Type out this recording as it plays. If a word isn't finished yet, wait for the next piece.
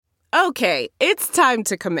Okay, it's time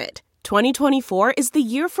to commit. 2024 is the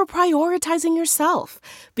year for prioritizing yourself.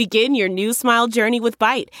 Begin your new smile journey with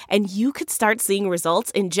Byte, and you could start seeing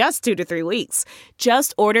results in just 2 to 3 weeks.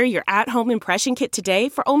 Just order your at-home impression kit today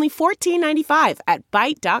for only $14.95 at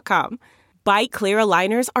Byte.com. Byte Clear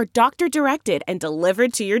aligners are doctor-directed and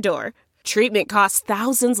delivered to your door. Treatment costs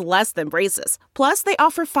thousands less than braces. Plus, they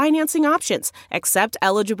offer financing options, accept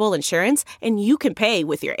eligible insurance, and you can pay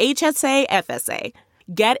with your HSA, FSA.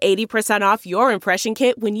 Get 80% off your impression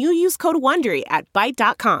kit when you use code WONDERY at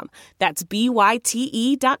Byte.com. That's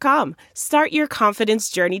BYTE.com. Start your confidence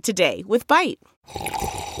journey today with Byte.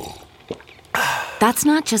 That's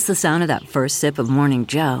not just the sound of that first sip of Morning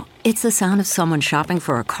Joe. It's the sound of someone shopping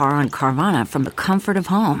for a car on Carvana from the comfort of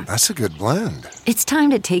home. That's a good blend. It's time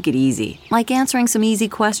to take it easy, like answering some easy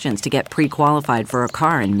questions to get pre-qualified for a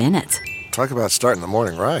car in minutes. Talk about starting the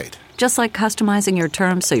morning right. Just like customizing your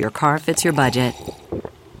terms so your car fits your budget.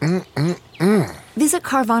 Visit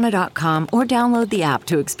Carvana.com or download the app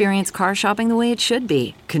to experience car shopping the way it should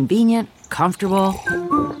be. Convenient, comfortable.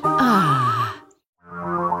 Ah.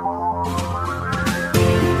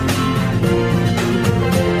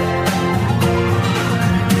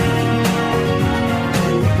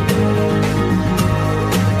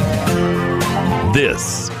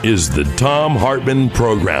 This is the Thom Hartmann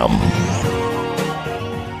Program.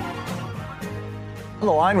 On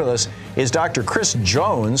the line with us is Dr. Chris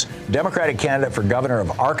Jones, Democratic candidate for governor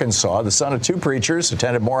of Arkansas, the son of two preachers,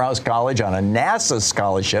 attended Morehouse College on a NASA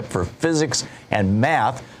scholarship for physics and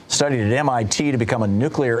math, studied at MIT to become a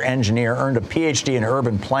nuclear engineer, earned a PhD in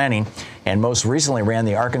urban planning, and most recently ran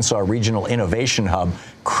the Arkansas Regional Innovation Hub.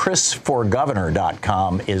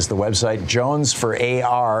 ChrisForGovernor.com is the website. Jones for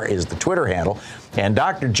AR is the Twitter handle. And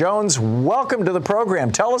Dr. Jones, welcome to the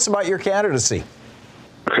program. Tell us about your candidacy.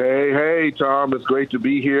 Hey, Tom. It's great to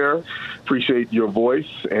be here. Appreciate your voice.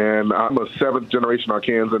 And I'm a seventh-generation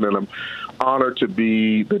Arkansan, and I'm honored to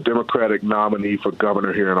be the Democratic nominee for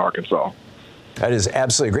governor here in Arkansas. That is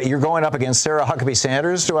absolutely great. You're going up against Sarah Huckabee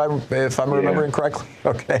Sanders, if I'm remembering correctly?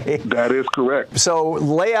 Okay. That is correct. So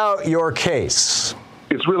lay out your case.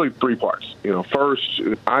 It's really three parts. First,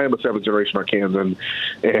 I am a seventh-generation Arkansan,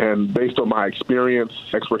 and based on my experience,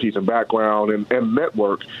 expertise, and background and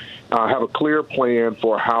network, I have a clear plan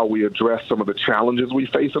for how we address some of the challenges we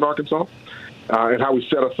face in Arkansas and how we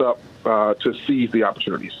set us up to seize the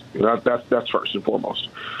opportunities. That's first and foremost.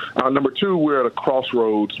 Number two, we're at a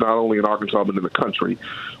crossroads, not only in Arkansas, but in the country,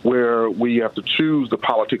 where we have to choose the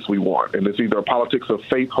politics we want. And it's either a politics of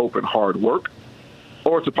faith, hope, and hard work,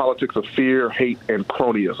 or it's a politics of fear, hate, and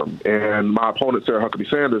cronyism. And my opponent, Sarah Huckabee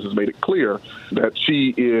Sanders, has made it clear that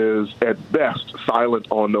she is, at best, silent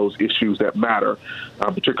on those issues that matter,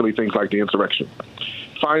 particularly things like the insurrection.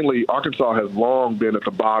 Finally, Arkansas has long been at the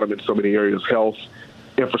bottom in so many areas: health,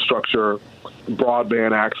 infrastructure,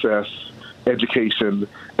 broadband access, education,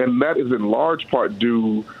 and that is in large part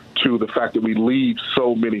due to the fact that we leave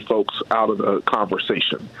so many folks out of the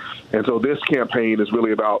conversation. And so this campaign is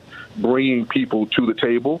really about bringing people to the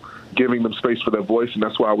table, giving them space for their voice, and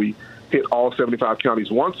that's why we hit all 75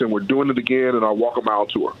 counties once, and we're doing it again in our Walk a Mile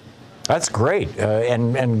tour. That's great,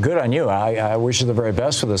 and good on you. I wish you the very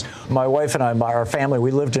best for this. My wife and I, our family,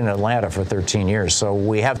 we lived in Atlanta for 13 years, so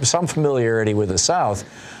we have some familiarity with the South,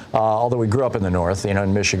 although we grew up in the North,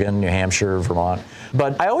 in Michigan, New Hampshire, Vermont.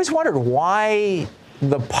 But I always wondered why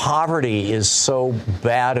the poverty is so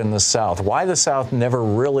bad in the South, why the South never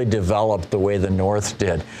really developed the way the North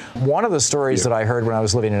did. One of the stories that I heard when I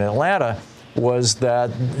was living in Atlanta was that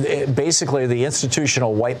basically the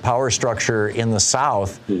institutional white power structure in the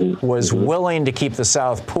South was willing to keep the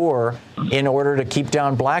South poor in order to keep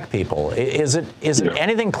down black people. Is it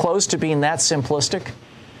anything close to being that simplistic?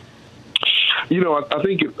 I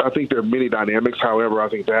think there are many dynamics. However, I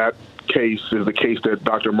think that case is the case that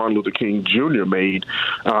Dr. Martin Luther King Jr. made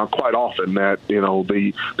quite often, that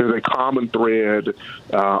there's a common thread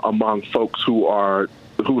among folks who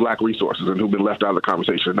lack resources and who've been left out of the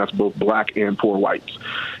conversation, and that's both black and poor whites.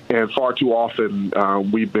 And far too often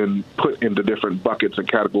we've been put into different buckets and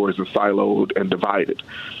categories and siloed and divided.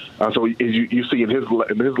 So as you see in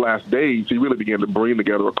his last days, he really began to bring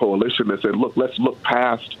together a coalition that said, look, let's look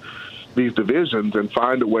past these divisions and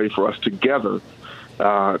find a way for us together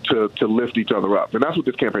to lift each other up. And that's what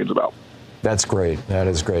this campaign's about. That's great. That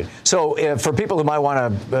is great. So for people who might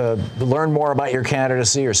want to learn more about your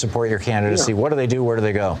candidacy or support your candidacy, what do they do? Where do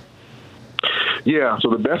they go? Yeah, so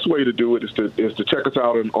the best way to do it is to check us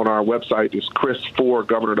out on our website. It's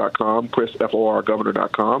ChrisForGovernor.com,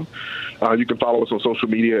 ChrisForGovernor.com. You can follow us on social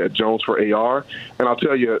media at Jones for AR. And I'll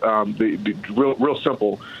tell you, the real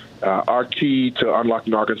simple, Our key to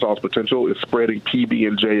unlocking Arkansas's potential is spreading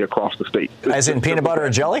PB&J across the state. As in peanut butter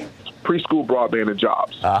and jelly? Preschool broadband and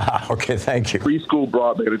jobs. Okay, thank you. Preschool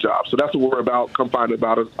broadband and jobs. So that's what we're about. Come find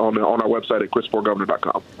about us on our website at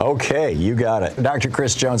chris4governor.com. Okay, you got it. Dr.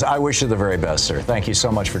 Chris Jones, I wish you the very best, sir. Thank you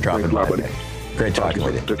so much for dropping by today. Great talking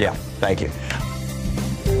with you. Yeah, thank you.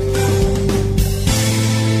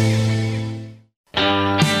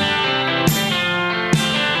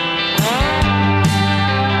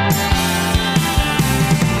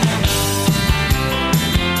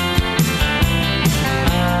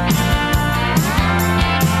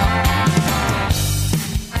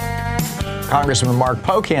 Congressman Mark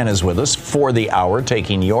Pocan is with us for the hour,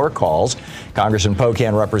 taking your calls. Congressman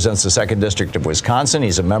Pocan represents the 2nd District of Wisconsin.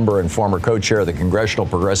 He's a member and former co-chair of the Congressional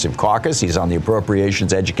Progressive Caucus. He's on the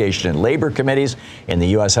Appropriations, Education, and Labor Committees in the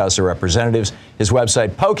U.S. House of Representatives. His website,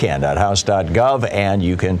 pocan.house.gov, and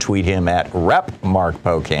you can tweet him at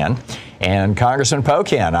 @RepMarkPocan. And Congressman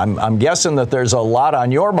Pocan, I'm guessing that there's a lot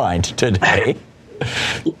on your mind today.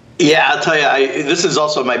 Yeah, I'll tell you, this is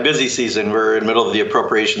also my busy season. We're in the middle of the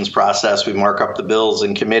appropriations process. We mark up the bills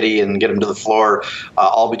in committee and get them to the floor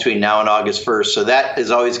all between now and August 1st. So that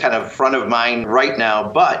is always kind of front of mind right now.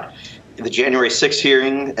 But the January 6th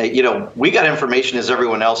hearing, we got information as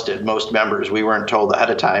everyone else did, most members. We weren't told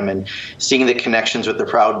ahead of time. And seeing the connections with the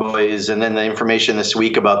Proud Boys, and then the information this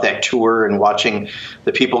week about that tour and watching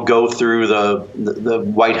the people go through the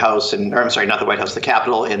White House, not the White House, the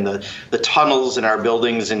Capitol, and the tunnels in our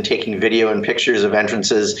buildings, and taking video and pictures of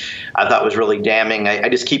entrances, I thought was really damning. I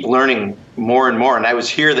just keep learning more and more. And I was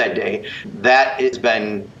here that day. That has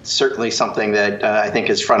been certainly something that I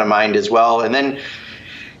think is front of mind as well. And then,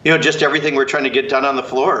 just everything we're trying to get done on the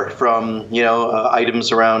floor, from,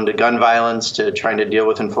 items around gun violence to trying to deal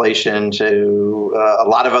with inflation to a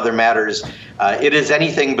lot of other matters. It is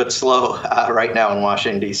anything but slow right now in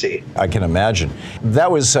Washington, D.C. I can imagine. That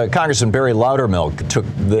was Congressman Barry Loudermilk took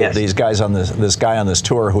these guys on this guy on this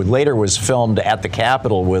tour, who later was filmed at the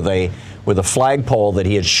Capitol with a flagpole that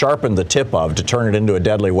he had sharpened the tip of to turn it into a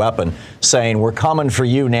deadly weapon, saying, "We're coming for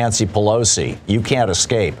you, Nancy Pelosi. You can't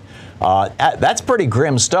escape." That's pretty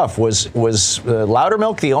grim stuff. Was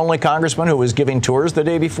Loudermilk the only congressman who was giving tours the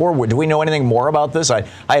day before? Do we know anything more about this? I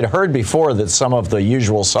had heard before that some of the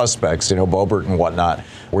usual suspects, Boebert and whatnot,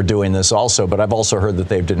 were doing this also, but I've also heard that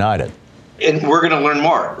they've denied it. And we're going to learn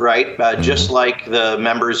more, right? Just like the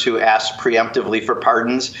members who asked preemptively for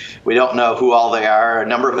pardons, we don't know who all they are. A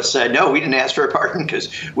number of us said, no, we didn't ask for a pardon because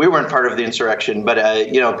we weren't part of the insurrection. But,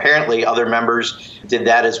 apparently other members did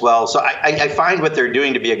that as well. So I find what they're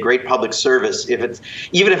doing to be a great public service.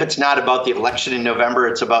 Even if it's not about the election in November,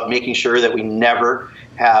 it's about making sure that we never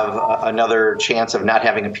have another chance of not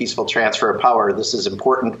having a peaceful transfer of power. This is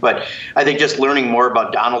important. But I think just learning more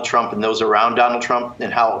about Donald Trump and those around Donald Trump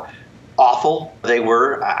and how awful they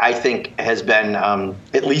were, I think has been,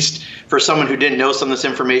 at least for someone who didn't know some of this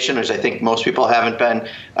information, as I think most people haven't been,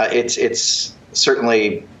 it's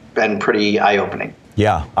certainly been pretty eye-opening.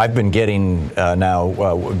 Yeah, I've been getting now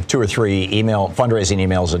 2 or 3 fundraising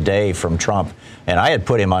emails a day from Trump, and I had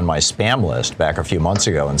put him on my spam list back a few months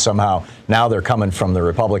ago, and somehow now they're coming from the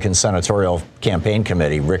Republican Senatorial Campaign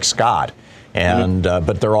Committee, Rick Scott. And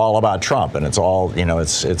but they're all about Trump, and it's all,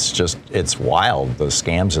 it's wild, the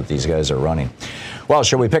scams that these guys are running. Well,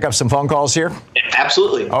 shall we pick up some phone calls here?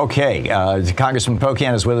 Absolutely. Okay. Congressman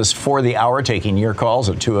Pocan is with us for the hour, taking your calls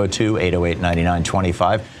at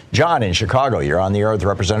 202-808-9925. John in Chicago, you're on the air with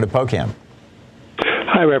Representative Pocan.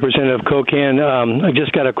 Hi, Representative Pocan. I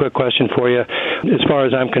just got a quick question for you. As far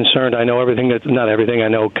as I'm concerned, I know not everything, I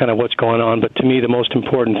know kind of what's going on, but to me the most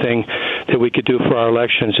important thing that we could do for our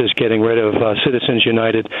elections is getting rid of Citizens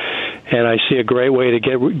United. And I see a great way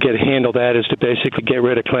to handle that is to basically get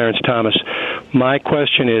rid of Clarence Thomas. My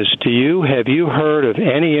question is, have you heard of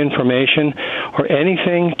any information or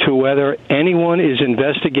anything to whether anyone is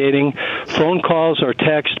investigating phone calls or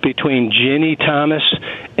texts between Ginny Thomas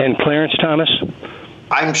and Clarence Thomas?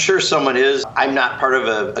 I'm sure someone is. I'm not part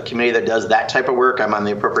of a committee that does that type of work. I'm on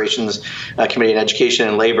the Appropriations Committee on Education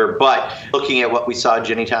and Labor. But looking at what we saw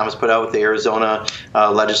Ginny Thomas put out with the Arizona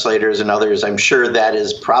legislators and others, I'm sure that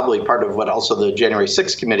is probably part of what also the January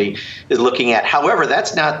 6th committee is looking at. However,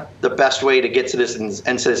 that's not the best way to get Citizens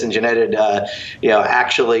and Citizens United,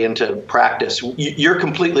 actually into practice. You're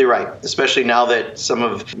completely right, especially now that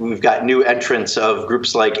we've got new entrants of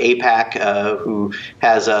groups like AIPAC, who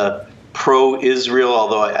has a pro-Israel,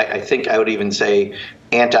 although I think I would even say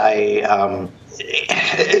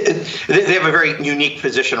They have a very unique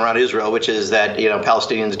position around Israel, which is that,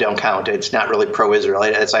 Palestinians don't count. It's not really pro-Israel.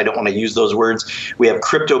 I don't want to use those words. We have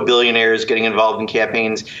crypto billionaires getting involved in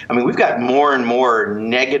campaigns. I mean, we've got more and more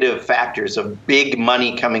negative factors of big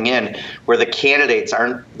money coming in where the candidates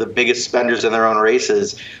aren't the biggest spenders in their own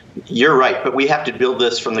races. You're right, but we have to build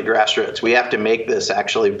this from the grassroots. We have to make this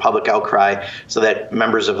actually public outcry so that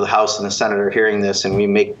members of the House and the Senate are hearing this, and we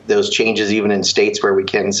make those changes even in states where we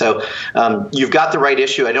can. So you've got the right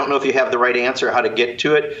issue. I don't know if you have the right answer how to get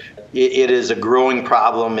to it. It is a growing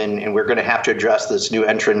problem, and we're going to have to address this new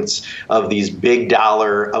entrance of these big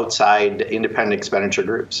dollar outside independent expenditure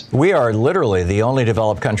groups. We are literally the only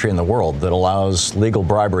developed country in the world that allows legal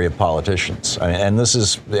bribery of politicians. And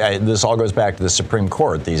this all goes back to the Supreme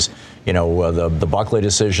Court. These, the Buckley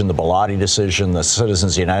decision, the Bellotti decision, the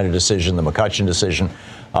Citizens United decision, the McCutcheon decision.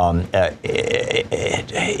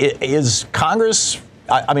 Is Congress...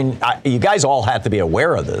 you guys all have to be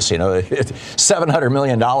aware of this. $700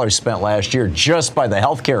 million spent last year just by the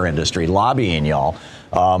healthcare industry lobbying y'all.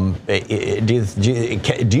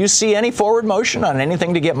 Do you see any forward motion on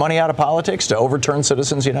anything to get money out of politics to overturn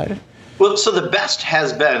Citizens United? Well, so the best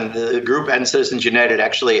has been the group and Citizens United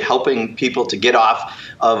actually helping people to get off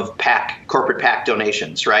of corporate PAC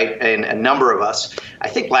donations, right? And a number of us, I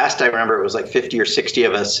think last I remember it was like 50 or 60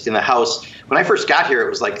 of us in the House. When I first got here, it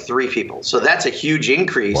was like 3 people. So that's a huge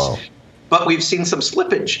increase. Wow. But we've seen some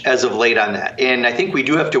slippage as of late on that. And I think we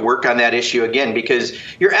do have to work on that issue again, because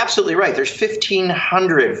you're absolutely right. There's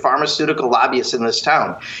 1,500 pharmaceutical lobbyists in this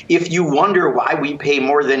town. If you wonder why we pay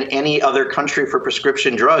more than any other country for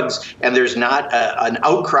prescription drugs and there's not an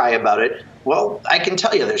outcry about it, well, I can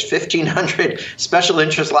tell you there's 1,500 special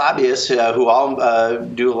interest lobbyists who all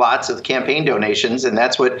do lots of campaign donations, and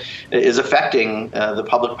that's what is affecting the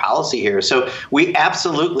public policy here. So we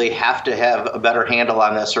absolutely have to have a better handle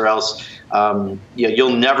on this, or else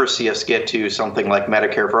you'll never see us get to something like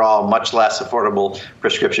Medicare for all, much less affordable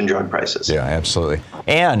prescription drug prices. Yeah, absolutely.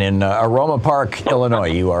 Ann in Aroma Park, Illinois,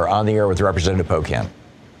 you are on the air with Representative Pocan.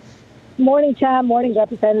 Morning, Tom. Morning,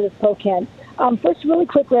 Representative Pocan. First, really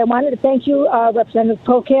quickly, I wanted to thank you, Representative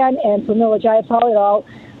Pocan and Pramila Jayapal et al.,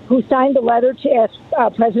 who signed the letter to ask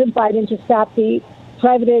President Biden to stop the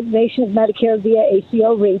privatization of Medicare via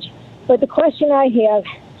ACO REACH. But the question I have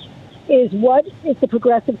is, what is the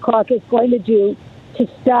Progressive Caucus going to do to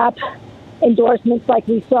stop endorsements like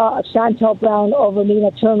we saw of Shontel Brown over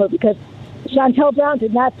Nina Turner? Because Shontel Brown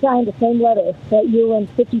did not sign the same letter that you and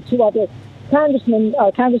 52 other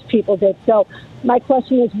congresspeople did. So my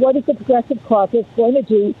question is, what is the Progressive Caucus going to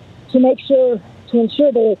do to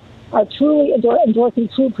ensure they are truly endorsing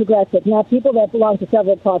true progressives, not people that belong to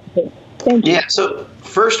several caucuses? Thank you. Yeah, so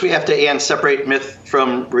first we have to, separate myth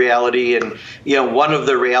from reality. And, one of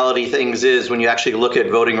the reality things is when you actually look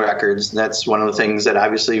at voting records, that's one of the things that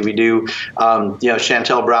obviously we do.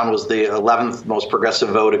 Shontel Brown was the 11th most progressive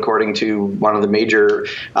vote according to one of the major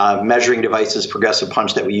measuring devices, Progressive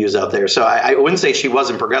Punch, that we use out there. So I wouldn't say she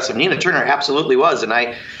wasn't progressive. Nina Turner absolutely was, and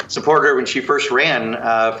I supported her when she first ran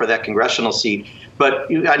for that congressional seat.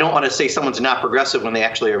 But I don't want to say someone's not progressive when they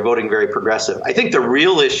actually are voting very progressive. I think the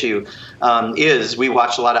real issue is we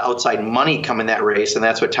watched a lot of outside money come in that race, and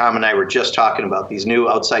that's what Tom and I were just talking about, these new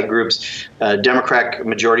outside groups, Democratic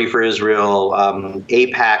Majority for Israel,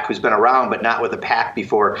 AIPAC, who's been around but not with a PAC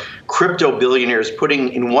before, crypto billionaires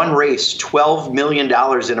putting in one race $12 million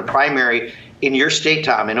in a primary in your state,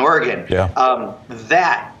 Tom, in Oregon. Yeah.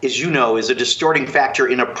 That, as you know, is a distorting factor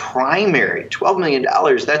in a primary. $12 million,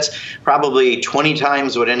 that's probably 20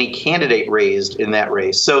 times what any candidate raised in that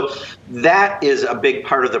race. So that is a big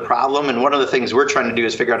part of the problem. And one of the things we're trying to do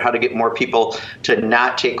is figure out how to get more people to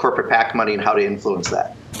not take corporate PAC money and how to influence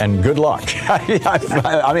that. And good luck.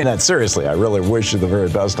 I mean that seriously. I really wish you the very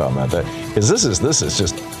best on that. Because this is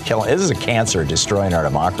just killing. This is a cancer destroying our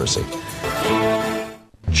democracy.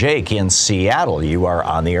 Jake in Seattle, you are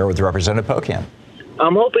on the air with Representative Pocan.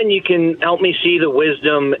 I'm hoping you can help me see the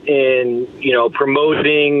wisdom in,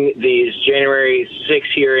 promoting these January 6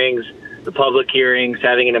 hearings, the public hearings,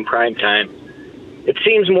 having it in prime time. It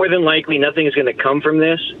seems more than likely nothing is going to come from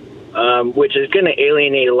this, which is going to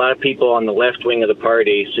alienate a lot of people on the left wing of the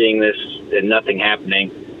party, seeing this and nothing happening,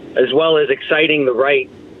 as well as exciting the right,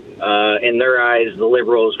 in their eyes, the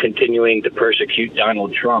liberals continuing to persecute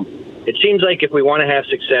Donald Trump. It seems like if we want to have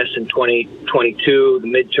success in 2022, the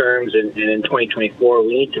midterms, and in 2024, we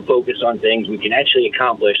need to focus on things we can actually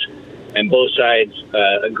accomplish and both sides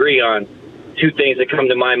agree on. Two things that come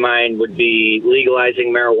to my mind would be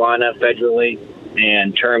legalizing marijuana federally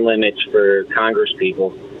and term limits for Congress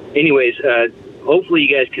people. Anyways, hopefully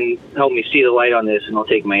you guys can help me see the light on this, and I'll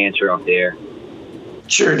take my answer off the air.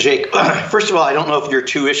 Sure, Jake. First of all, I don't know if your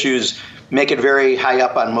two issues make it very high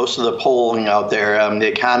up on most of the polling out there. The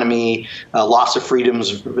economy, loss of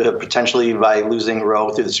freedoms potentially by losing Roe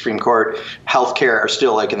through the Supreme Court, healthcare are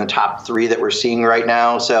still like in the top three that we're seeing right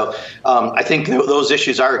now. So I think those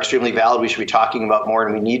issues are extremely valid. We should be talking about more,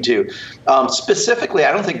 and we need to. Specifically,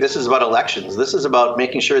 I don't think this is about elections. This is about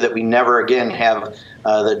making sure that we never again have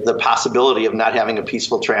the possibility of not having a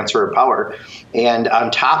peaceful transfer of power. And on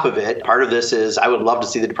top of it, part of this is I would love to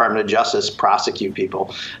see the Department of Justice prosecute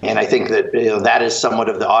people. And I think that that is somewhat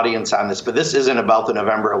of the audience on this. But this isn't about the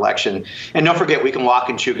November election. And don't forget, we can walk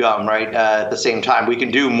and chew gum, right? At the same time, we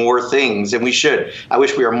can do more things, and we should. I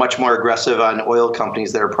wish we were much more aggressive on oil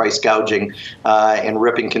companies that are price gouging and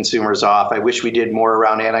ripping consumers off. I wish we did more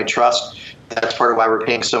around antitrust. That's part of why we're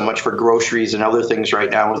paying so much for groceries and other things right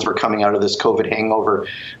now as we're coming out of this COVID hangover.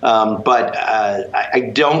 But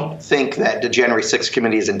I don't think that the January 6th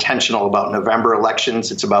committee is intentional about November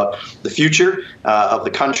elections. It's about the future of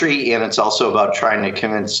the country, and it's also about trying to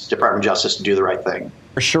convince Department of Justice to do the right thing.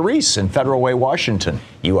 Sharice in Federal Way, Washington.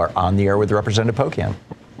 You are on the air with Representative Pocan.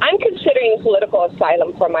 I'm considering political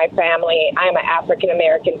asylum for my family. I'm an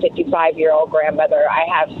African-American 55-year-old grandmother. I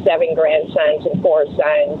have 7 grandsons and 4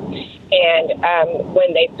 sons. And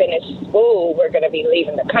when they finish school, we're going to be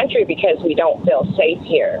leaving the country because we don't feel safe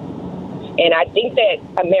here. And I think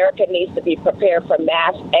that America needs to be prepared for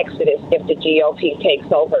mass exodus if the GOP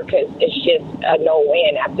takes over, because it's just a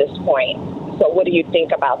no-win at this point. So what do you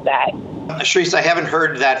think about that? Sharice, I haven't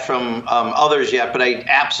heard that from others yet, but I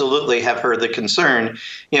absolutely have heard the concern.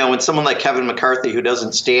 When someone like Kevin McCarthy, who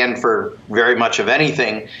doesn't stand for very much of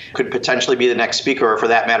anything, could potentially be the next speaker, or for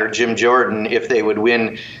that matter, Jim Jordan, if they would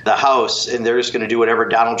win the House, and they're just going to do whatever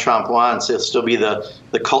Donald Trump wants. He'll still be the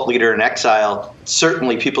cult leader in exile.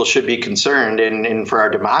 Certainly people should be concerned and for our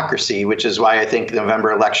democracy, which is why I think the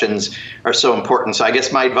November elections are so important. So I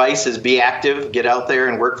guess my advice is be active, get out there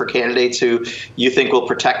and work for candidates who you think will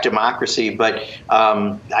protect democracy. But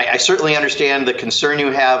I certainly understand the concern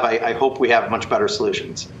you have. I hope we have much better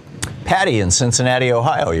solutions. Patty in Cincinnati,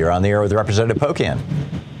 Ohio. You're on the air with Representative Pocan.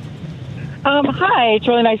 Hi, it's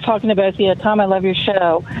really nice talking to both of you. Tom, I love your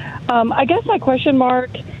show. I guess my question mark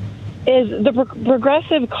is the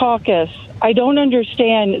Progressive Caucus. I don't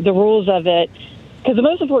understand the rules of it, because the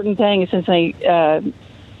most important thing is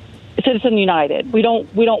Citizen United. We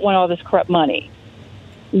don't want all this corrupt money.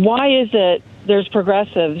 Why is it there's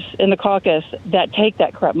progressives in the caucus that take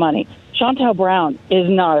that corrupt money? Shontel Brown is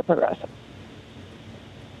not a progressive.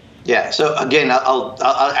 Yeah. So again,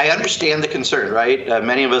 I understand the concern, right?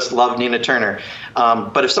 Many of us love Nina Turner,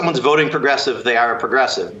 but if someone's voting progressive, they are a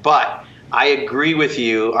progressive. But I agree with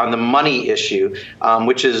you on the money issue,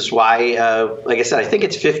 which is why, like I said, I think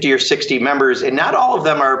it's 50 or 60 members, and not all of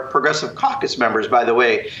them are Progressive Caucus members, by the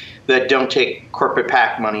way, that don't take corporate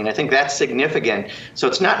PAC money. And I think that's significant. So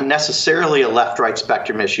it's not necessarily a left-right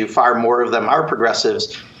spectrum issue. Far more of them are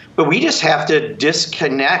progressives. But we just have to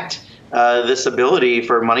disconnect this ability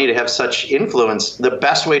for money to have such influence. The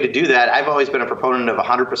best way to do that, I've always been a proponent of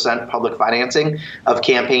 100% public financing of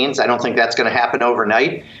campaigns. I don't think that's going to happen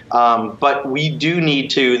overnight. But we do need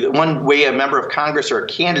to, one way a member of Congress or a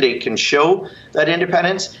candidate can show that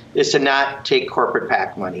independence is to not take corporate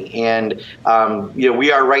PAC money. And,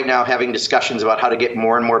 we are right now having discussions about how to get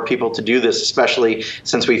more and more people to do this, especially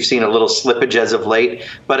since we've seen a little slippage as of late.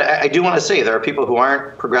 But I do want to say there are people who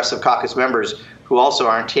aren't Progressive Caucus members who also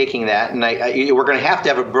aren't taking that. And we're going to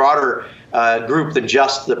have a broader group than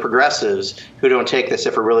just the progressives who don't take this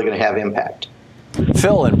if we're really going to have impact.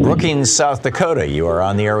 Phil in Brookings, South Dakota. You are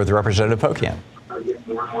on the air with Representative Pocan.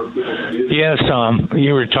 Yes,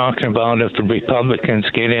 you were talking about if the Republicans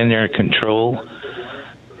get in their control,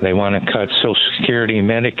 they want to cut Social Security and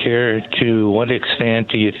Medicare. To what extent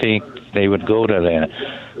do you think they would go to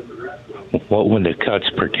that? What would the cuts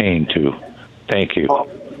pertain to? Thank you.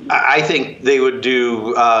 I think they would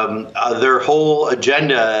do their whole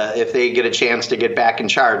agenda if they get a chance to get back in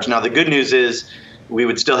charge. Now, the good news is we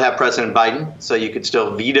would still have President Biden, so you could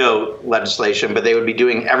still veto legislation, but they would be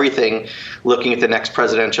doing everything looking at the next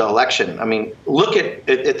presidential election. I mean, look at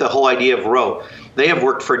the whole idea of Roe. They have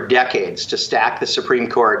worked for decades to stack the Supreme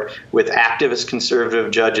Court with activist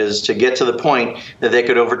conservative judges to get to the point that they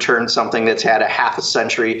could overturn something that's had a half a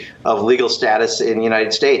century of legal status in the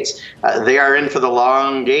United States. They are in for the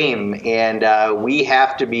long game, and we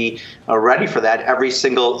have to be ready for that every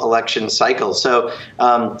single election cycle. So,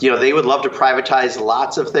 they would love to privatize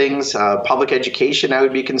lots of things. Public education, I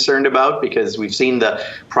would be concerned about, because we've seen the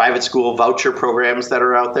private school voucher programs that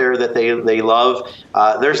are out there that they love.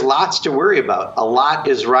 There's lots to worry about. A lot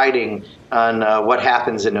is riding on what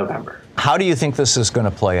happens in November. How do you think this is going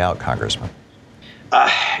to play out, Congressman?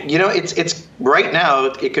 It's right now.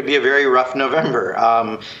 It could be a very rough November.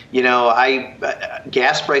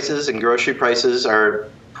 Gas prices and grocery prices are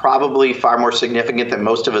probably far more significant than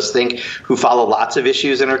most of us think who follow lots of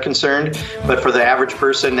issues and are concerned. But for the average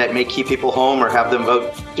person, that may keep people home or have them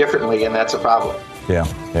vote differently, and that's a problem. Yeah,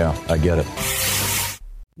 I get it.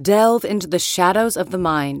 Delve into the shadows of the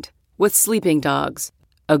mind with Sleeping Dogs,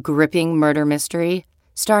 a gripping murder mystery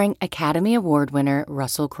starring Academy Award winner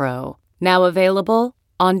Russell Crowe. Now available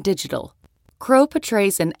on digital. Crowe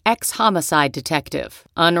portrays an ex-homicide detective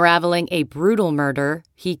unraveling a brutal murder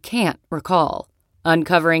he can't recall.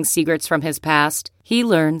 Uncovering secrets from his past, he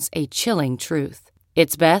learns a chilling truth.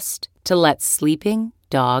 It's best to let sleeping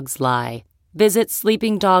dogs lie. Visit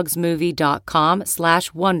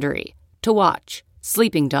sleepingdogsmovie.com/Wondery to watch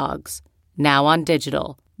Sleeping Dogs, now on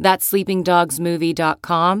digital. That's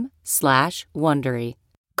sleepingdogsmovie.com/Wondery.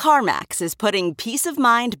 CarMax is putting peace of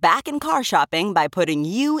mind back in car shopping by putting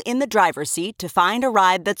you in the driver's seat to find a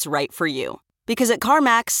ride that's right for you. Because at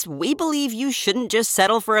CarMax, we believe you shouldn't just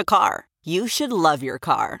settle for a car. You should love your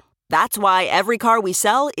car. That's why every car we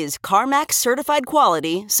sell is CarMax certified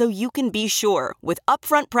quality, so you can be sure with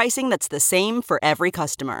upfront pricing that's the same for every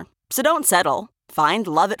customer. So don't settle. Find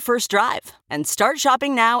love at first drive and start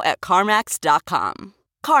shopping now at CarMax.com.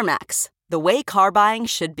 CarMax, the way car buying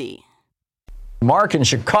should be. Mark in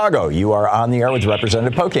Chicago, you are on the air with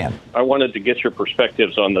Representative Pocan. I wanted to get your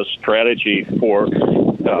perspectives on the strategy for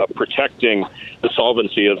protecting the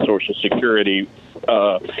solvency of Social Security.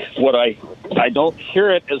 What I don't hear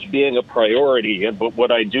it as being a priority, but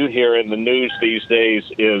what I do hear in the news these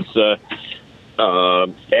days is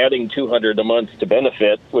adding $200 a month to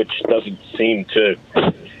benefit, which doesn't seem to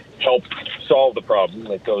help solve the problem.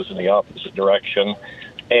 It goes in the opposite direction.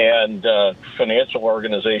 And financial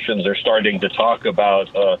organizations are starting to talk about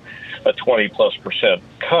a 20+%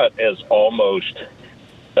 cut as almost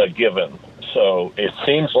a given. So it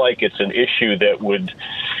seems like it's an issue that would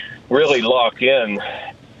really lock in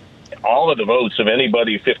all of the votes of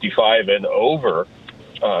anybody 55 and over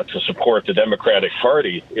to support the Democratic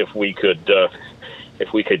Party if we could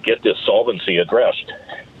get this solvency addressed.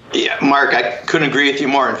 Yeah, Mark, I couldn't agree with you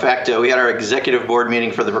more. In fact, we had our executive board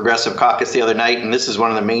meeting for the Progressive Caucus the other night, and this is one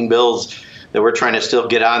of the main bills that we're trying to still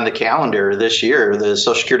get on the calendar this year. The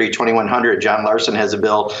Social Security 2100, John Larson has a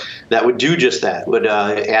bill that would do just that, would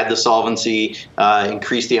add the solvency,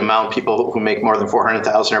 increase the amount people who make more than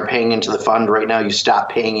 $400,000 are paying into the fund. Right now, you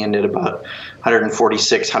stop paying in at about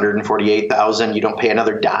 $146,000, $148,000. You don't pay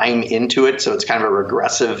another dime into it, so it's kind of a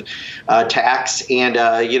regressive tax. And,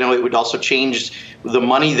 it would also change the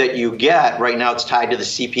money that you get. Right now it's tied to the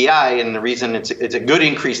CPI, and the reason it's a good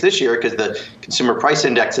increase this year because the consumer price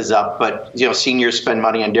index is up, but seniors spend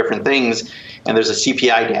money on different things, and there's a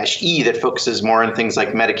CPI-E that focuses more on things like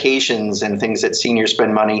medications and things that seniors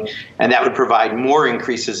spend money, and that would provide more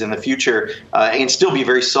increases in the future and still be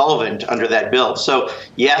very solvent under that bill. So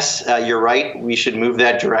yes, you're right, we should move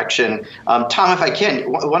that direction. Tom, if I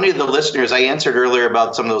can, one of the listeners, I answered earlier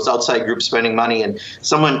about some of those outside groups spending money, and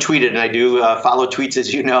someone tweeted, and I do follow tweets,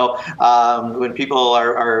 as you know, when people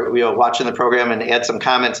are watching the program and add some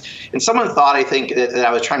comments. And someone thought, I think, that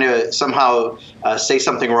I was trying to somehow say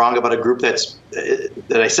something wrong about a group that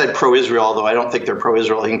I said pro-Israel, although I don't think they're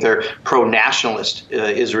pro-Israel. I think they're pro-nationalist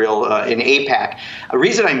Israel in AIPAC. A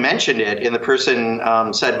reason I mentioned it, and the person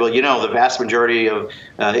said, well, the vast majority of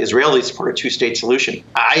Israelis support a two-state solution.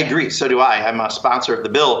 I agree. So do I. I'm a sponsor of the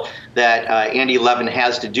bill that Andy Levin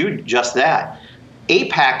has to do just that.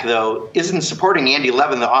 AIPAC, though, isn't supporting Andy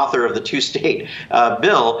Levin, the author of the two-state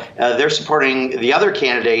bill. They're supporting the other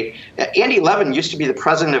candidate. Andy Levin used to be the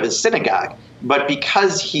president of his synagogue, but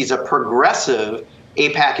because he's a progressive,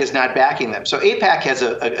 AIPAC is not backing them. So AIPAC has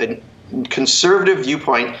a conservative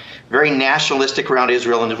viewpoint, very nationalistic around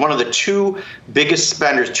Israel, and is one of the two biggest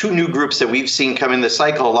spenders, two new groups that we've seen come in the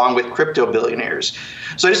cycle, along with crypto billionaires.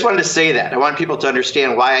 So I just wanted to say that. I want people to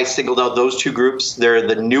understand why I singled out those two groups. They're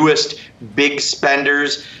the newest big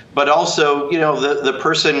spenders, but also, the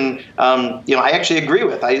person, I actually agree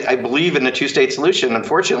with. I believe in the two-state solution.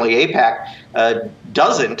 Unfortunately, AIPAC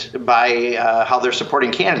doesn't by how they're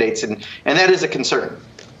supporting candidates, and that is a concern.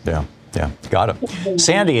 Yeah, got it.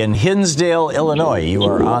 Sandy in Hinsdale, Illinois, you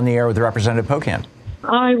are on the air with Representative Pocan.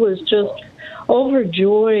 I was just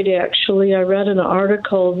overjoyed, actually. I read an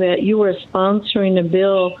article that you were sponsoring a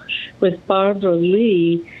bill with Barbara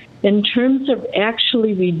Lee in terms of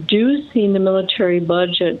actually reducing the military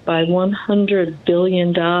budget by $100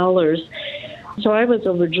 billion. So I was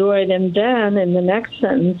overjoyed. And then in the next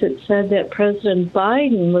sentence, it said that President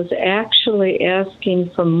Biden was actually asking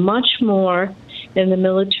for much more in the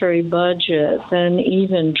military budget than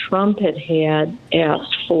even Trump had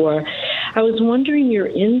asked for. I was wondering your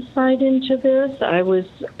insight into this. I was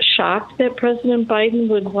shocked that President Biden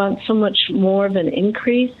would want so much more of an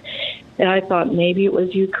increase. And I thought maybe it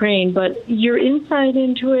was Ukraine, but your insight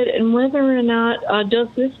into it and whether or not does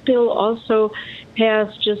this bill also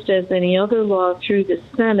pass just as any other law through the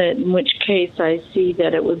Senate, in which case I see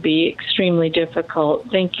that it would be extremely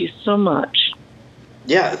difficult. Thank you so much.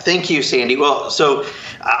 Yeah, thank you, Sandy. Well, so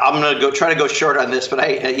I'm going to try to go short on this, but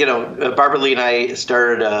Barbara Lee and I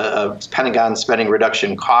started a Pentagon Spending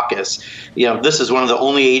Reduction Caucus. This is one of the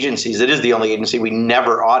only agencies, it is the only agency we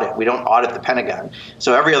never audit. We don't audit the Pentagon.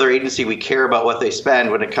 So every other agency, we care about what they spend.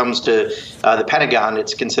 When it comes to the Pentagon,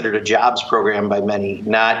 it's considered a jobs program by many,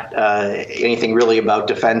 not anything really about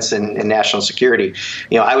defense and national security.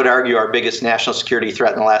 I would argue our biggest national security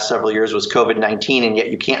threat in the last several years was COVID-19, and yet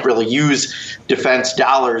you can't really use defense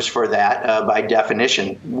dollars for that by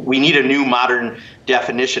definition. We need a new modern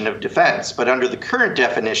definition of defense, but under the current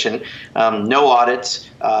definition, no audits,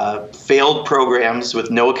 failed programs with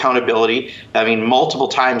no accountability. I mean, multiple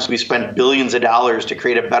times we spent billions of dollars to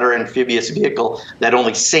create a better amphibious vehicle that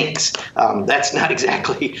only sinks. That's not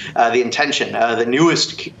exactly the intention. The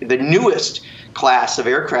newest class of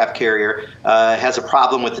aircraft carrier has a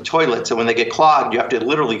problem with the toilets, and when they get clogged, you have to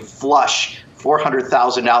literally flush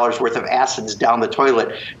 $400,000 worth of acids down the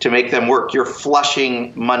toilet to make them work. You're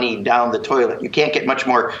flushing money down the toilet. You can't get much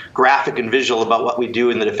more graphic and visual about what we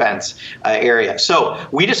do in the defense area. So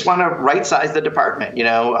we just want to right-size the department.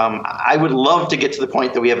 I would love to get to the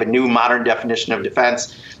point that we have a new modern definition of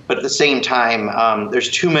defense, but at the same time,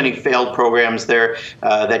 there's too many failed programs there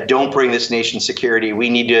that don't bring this nation security.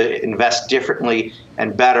 We need to invest differently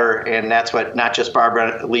and better, and that's what not just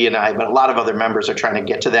Barbara Lee and I, but a lot of other members are trying to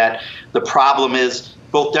get to that. The problem is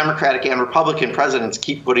both Democratic and Republican presidents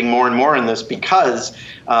keep putting more and more in this because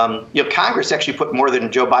Congress actually put more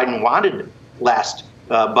than Joe Biden wanted last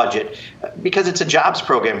budget because it's a jobs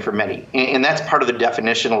program for many, and that's part of the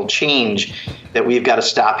definitional change that we've got to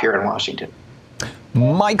stop here in Washington.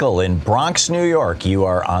 Michael in Bronx, New York, you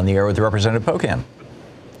are on the air with Representative Pocan.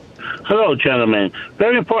 Hello, gentlemen.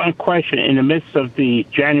 Very important question in the midst of the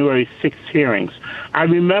January 6th hearings. I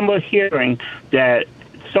remember hearing that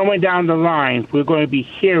somewhere down the line, we're going to be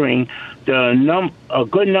hearing a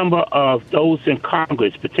good number of those in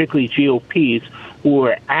Congress, particularly GOPs, who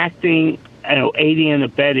are acting, aiding and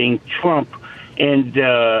abetting Trump in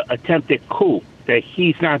the attempted coup, that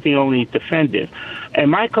he's not the only defendant.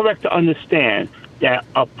 Am I correct to understand that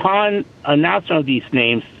upon announcement of these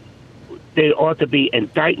names, there ought to be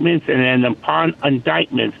indictments, and then upon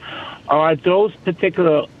indictments, are those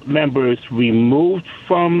particular members removed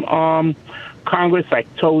from Congress, like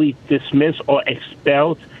totally dismissed or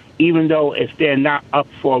expelled, even though if they're not up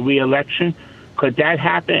for re-election? Could that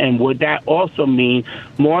happen? And would that also mean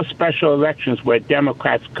more special elections where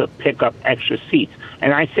Democrats could pick up extra seats?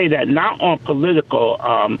 And I say that not on political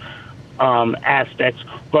aspects,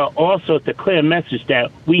 but also to clear a message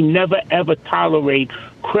that we never, ever tolerate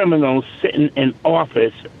criminals sitting in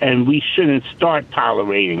office, and we shouldn't start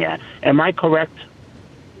tolerating that. Am I correct?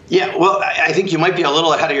 Yeah, well, I think you might be a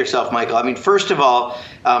little ahead of yourself, Michael. I mean, first of all,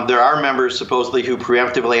 there are members supposedly who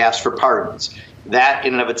preemptively ask for pardons. That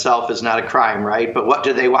in and of itself is not a crime, right? But what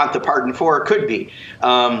do they want the pardon for? It could be.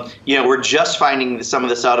 We're just finding some of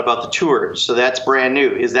this out about the tours, so that's brand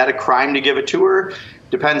new. Is that a crime to give a tour?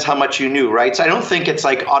 Depends how much you knew, right? So I don't think it's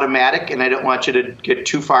like automatic, and I don't want you to get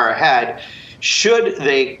too far ahead. Should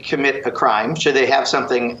they commit a crime? Should they have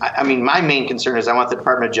something? I mean, my main concern is I want the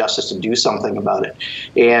Department of Justice to do something about it.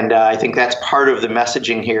 And I think that's part of the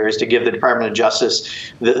messaging here, is to give the Department of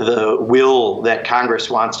Justice the will that Congress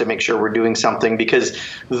wants to make sure we're doing something, because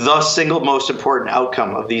the single most important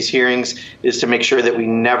outcome of these hearings is to make sure that we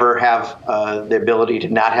never have the ability to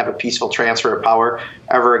not have a peaceful transfer of power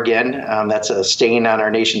ever again. That's a stain on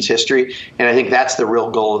our nation's history. And I think that's the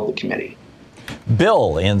real goal of the committee.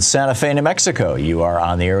 Bill in Santa Fe, New Mexico. You are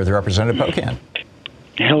on the air with Representative Pocan.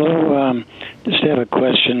 Hello. Just have a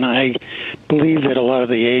question. I believe that a lot of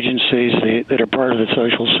the agencies that are part of the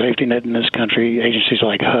social safety net in this country, agencies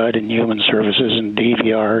like HUD and Human Services and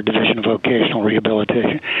DVR, Division of Vocational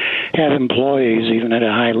Rehabilitation, have employees, even at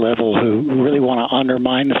a high level, who really want to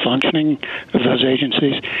undermine the functioning of those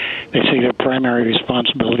agencies. They see their primary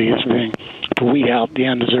responsibility as being to weed out the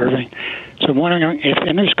undeserving. So I'm wondering if,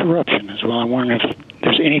 and there's corruption as well, I'm wondering if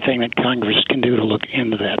there's anything that Congress can do to look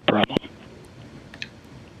into that problem.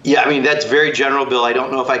 Yeah, I mean, that's very general, Bill. I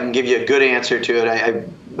don't know if I can give you a good answer to it.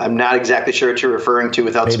 I'm not exactly sure what you're referring to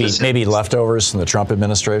without specifics. Maybe leftovers from the Trump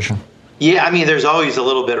administration? Yeah, I mean, there's always a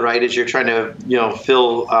little bit, right, as you're trying to,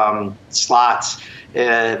 fill slots.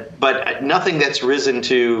 But nothing that's risen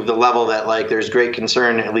to the level that, there's great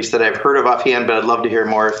concern, at least that I've heard of offhand, but I'd love to hear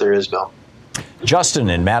more if there is, Bill.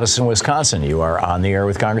 Justin in Madison, Wisconsin, you are on the air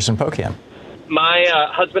with Congressman Pocan. My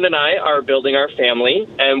husband and I are building our family,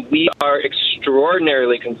 and we are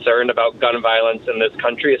extraordinarily concerned about gun violence in this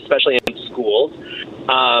country, especially in schools,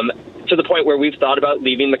 to the point where we've thought about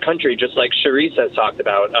leaving the country, just like Sharice has talked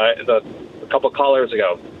about a couple callers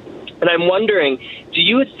ago. And I'm wondering, do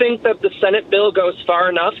you think that the Senate bill goes far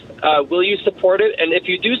enough? Will you support it? And if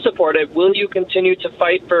you do support it, will you continue to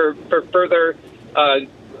fight for further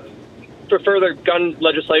gun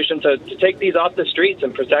legislation to take these off the streets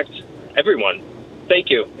and protect everyone? Thank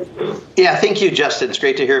you. Yeah, thank you, Justin. It's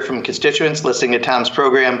great to hear from constituents listening to Tom's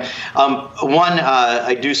program.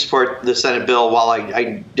 I do support the Senate bill. While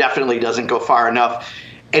I definitely doesn't go far enough,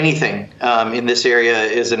 anything in this area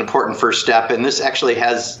is an important first step, and this actually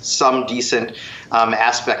has some decent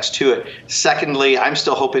aspects to it. Secondly, I'm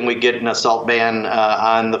still hoping we get an assault ban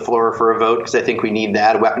on the floor for a vote, because I think we need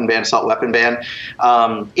that, assault weapon ban.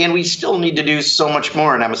 And we still need to do so much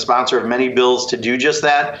more, and I'm a sponsor of many bills to do just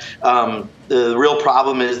that. The real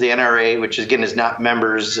problem is the NRA, which again is not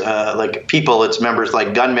members like people, it's members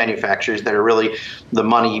like gun manufacturers that are really the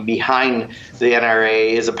money behind the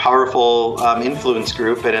NRA, is a powerful influence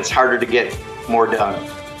group, and it's harder to get more done.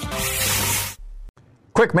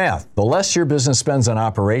 Quick math. The less your business spends on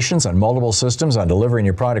operations, on multiple systems, on delivering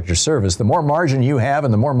your product or service, the more margin you have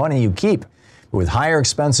and the more money you keep. With higher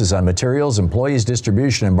expenses on materials, employees,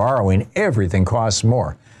 distribution, and borrowing, everything costs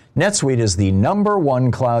more. NetSuite is the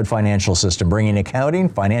 #1 cloud financial system, bringing accounting,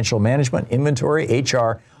 financial management, inventory,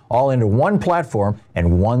 HR, all into one platform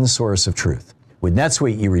and one source of truth. With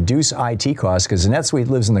NetSuite, you reduce IT costs because NetSuite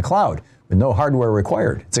lives in the cloud with no hardware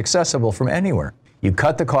required. It's accessible from anywhere. You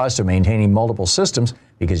cut the cost of maintaining multiple systems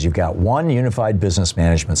because you've got one unified business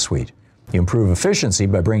management suite. You improve efficiency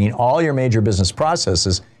by bringing all your major business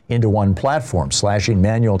processes into one platform, slashing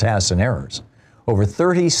manual tasks and errors. Over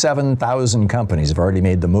 37,000 companies have already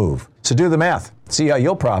made the move. So do the math. See how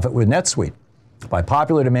you'll profit with NetSuite. By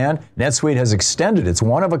popular demand, NetSuite has extended its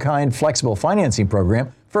one-of-a-kind flexible financing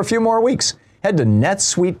program for a few more weeks. Head to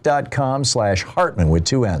netsuite.com/Hartman with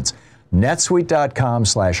 2 N's.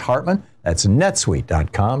 netsuite.com/Hartman. That's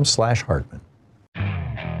netsuite.com/Hartman.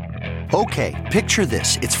 Okay, picture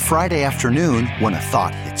this. It's Friday afternoon when a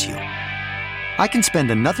thought hits you. I can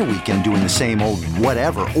spend another weekend doing the same old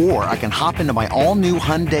whatever, or I can hop into my all-new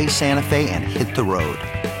Hyundai Santa Fe and hit the road.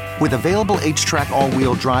 With available H-Track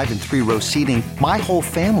all-wheel drive and 3-row seating, my whole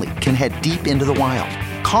family can head deep into the wild.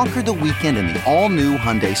 Conquer the weekend in the all-new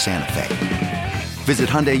Hyundai Santa Fe. Visit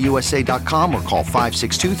HyundaiUSA.com or call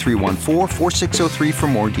 562-314-4603 for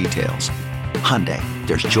more details. Hyundai,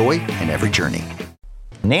 there's joy in every journey.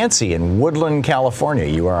 Nancy in Woodland, California,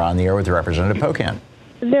 you are on the air with Representative Pocan.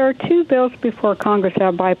 There are 2 bills before Congress that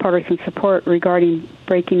have bipartisan support regarding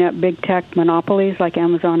breaking up big tech monopolies like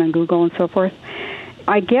Amazon and Google and so forth.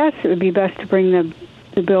 I guess it would be best to bring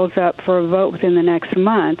the bills up for a vote within the next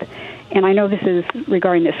month. And I know this is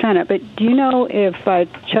regarding the Senate, but do you know if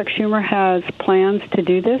Chuck Schumer has plans to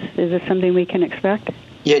do this? Is this something we can expect?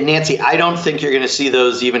 Yeah, Nancy, I don't think you're going to see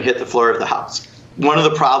those even hit the floor of the House. One of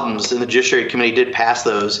the problems, and the Judiciary Committee did pass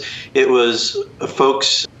those, it was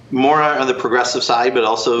folks more on the progressive side, but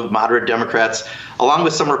also moderate Democrats, along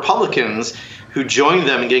with some Republicans who joined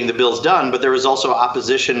them in getting the bills done. But there was also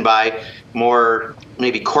opposition by more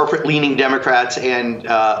maybe corporate-leaning Democrats and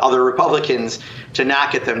other Republicans to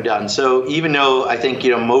not get them done. So even though I think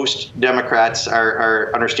most Democrats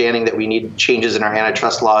are understanding that we need changes in our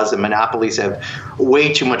antitrust laws and monopolies have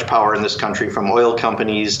way too much power in this country, from oil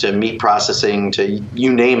companies to meat processing to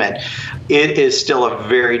you name it, it is still a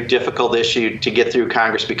very difficult issue to get through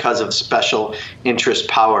Congress because of special interest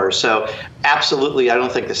power. So absolutely, I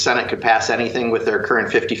don't think the Senate could pass anything with their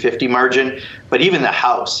current 50-50 margin, but even the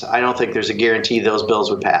House, I don't think there's a guarantee those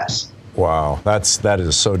bills would pass. Wow, that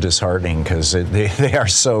is so disheartening because they are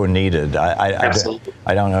so needed. I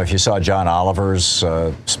don't know if you saw John Oliver's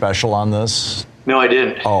special on this. No, I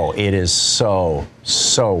didn't. Oh, it is so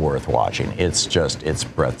worth watching. It's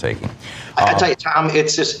breathtaking. I tell you, Tom,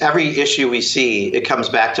 it's just every issue we see, it comes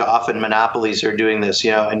back to often monopolies are doing this,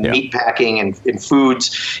 in meat packing and in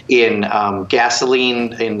foods, in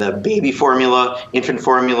gasoline, in the baby formula, infant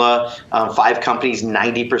formula. 5 companies,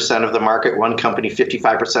 90% of the market. 1 company,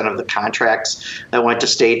 55% of the contracts that went to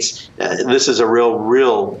states. This is a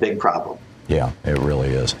real big problem. Yeah, it really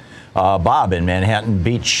is. Bob in Manhattan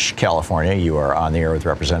Beach, California, you are on the air with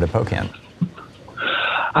Representative Pocan.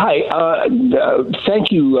 Hi.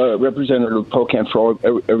 Thank you, Representative Pocan, for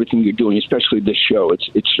everything you're doing, especially this show.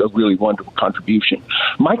 It's a really wonderful contribution.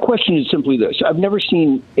 My question is simply this. I've never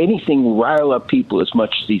seen anything rile up people as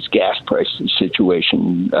much as these gas prices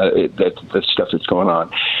situation, the stuff that's going on.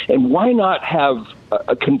 And why not have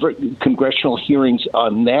congressional hearings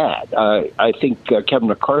on that? I think Kevin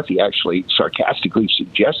McCarthy actually sarcastically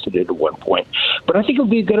suggested it at one point. But I think it would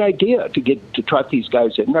be a good idea to trot these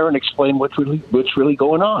guys in there and explain what's really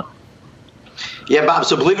going on. Yeah, Bob,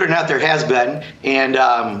 so believe it or not, there has been, and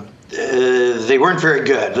they weren't very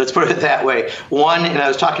good. Let's put it that way. One, and I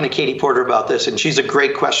was talking to Katie Porter about this, and she's a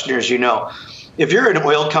great questioner, as you know. If you're an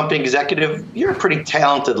oil company executive, you're a pretty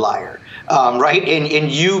talented liar, right?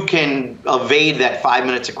 And you can evade that 5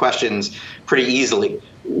 minutes of questions pretty easily.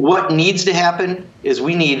 What needs to happen is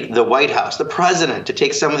we need the White House, the president, to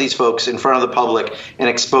take some of these folks in front of the public and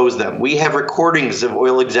expose them. We have recordings of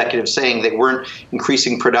oil executives saying they weren't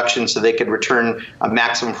increasing production so they could return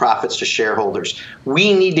maximum profits to shareholders.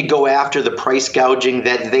 We need to go after the price gouging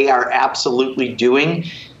that they are absolutely doing.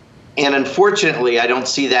 And unfortunately, I don't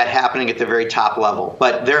see that happening at the very top level.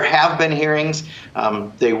 But there have been hearings.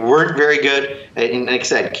 They weren't very good. And like I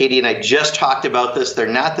said, Katie and I just talked about this. They're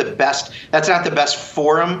not the best. That's not the best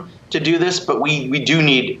forum to do this. But we do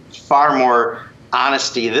need far more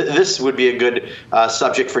honesty. This would be a good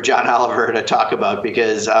subject for John Oliver to talk about,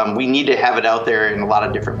 because we need to have it out there in a lot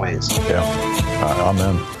of different ways. Yeah,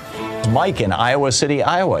 amen. Mike in Iowa City,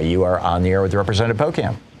 Iowa. You are on the air with Representative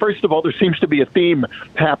Pocan. First of all, there seems to be a theme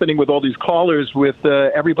happening with all these callers with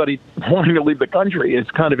everybody wanting to leave the country. It's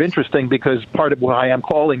kind of interesting, because part of why I'm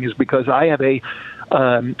calling is because I have a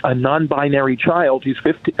non-binary child. He's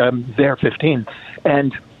 15. They're 15,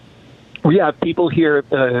 and we have people here.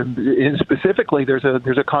 Specifically, there's a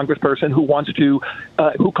congressperson who wants to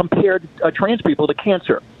who compared trans people to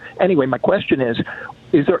cancer. Anyway, my question is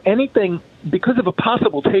there anything, because of a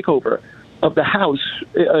possible takeover of the House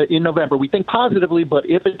in November, we think positively, but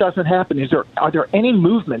if it doesn't happen, are there any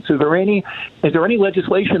movements? Is there any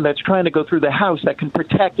legislation that's trying to go through the House that can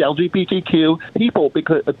protect LGBTQ people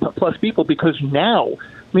because now,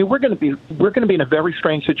 I mean, we're going to be in a very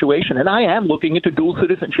strange situation, and I am looking into dual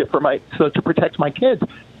citizenship to protect my kids.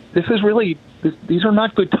 These are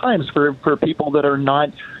not good times for people that are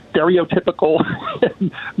not stereotypical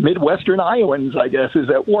Midwestern Iowans, I guess,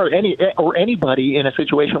 or anybody in a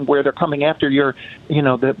situation where they're coming after an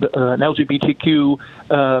LGBTQ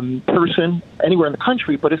person anywhere in the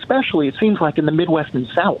country, but especially it seems like in the Midwest and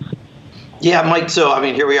South. Yeah, Mike. So I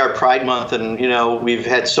mean, here we are, Pride Month, and we've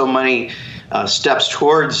had so many steps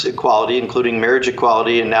towards equality, including marriage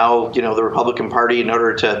equality, and now the Republican Party, in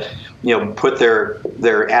order to put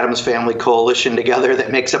their Addams Family coalition together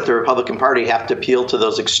that makes up the Republican Party, have to appeal to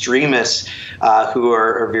those extremists who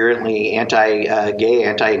are virulently anti-gay,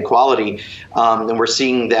 anti-equality. And we're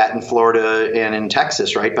seeing that in Florida and in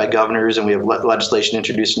Texas, right, by governors, and we have legislation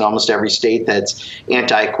introduced in almost every state that's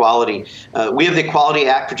anti-equality. We have the Equality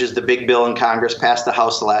Act, which is the big bill in Congress, passed the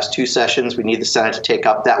House the last 2 sessions. We need the Senate to take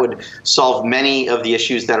up. That would solve many of the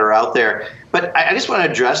issues that are out there. But I just want to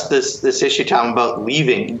address this issue, Tom, about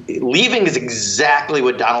leaving. Leaving is exactly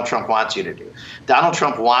what Donald Trump wants you to do. Donald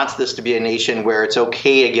Trump wants this to be a nation where it's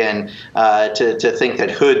okay again to think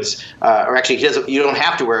that hoods, or actually you don't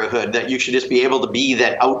have to wear a hood, that you should just be able to be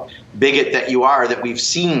that out bigot that you are, that we've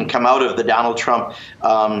seen come out of the Donald Trump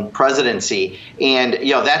presidency. And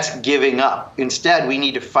that's giving up. Instead, we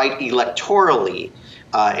need to fight electorally.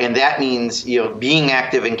 And that means, being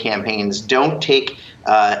active in campaigns. Don't take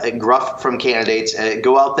gruff from candidates.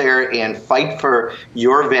 Go out there and fight for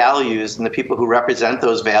your values and the people who represent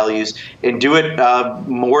those values, and do it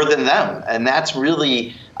more than them. And that's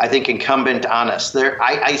really, I think, incumbent on us.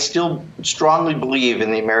 I still strongly believe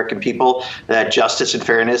in the American people, that justice and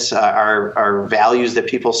fairness are values that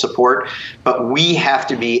people support. But we have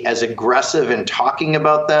to be as aggressive in talking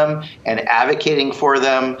about them and advocating for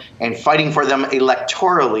them and fighting for them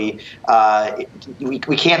electorally.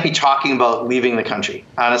 We can't be talking about leaving the country.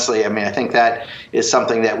 Honestly, I mean, I think that is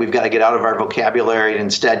something that we've got to get out of our vocabulary and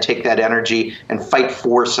instead take that energy and fight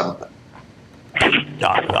for something.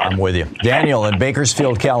 I'm with you. Daniel in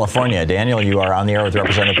Bakersfield, California. Daniel, you are on the air with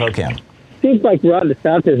Representative Pocan. Seems like Ron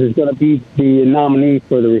DeSantis is going to be the nominee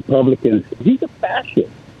for the Republicans. He's a fascist.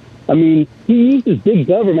 I mean, he uses big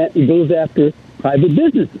government and goes after private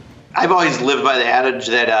businesses. I've always lived by the adage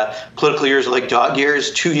that political years are like dog years.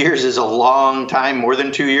 2 years is a long time, more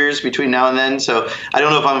than 2 years between now and then. So I don't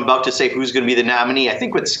know if I'm about to say who's going to be the nominee. I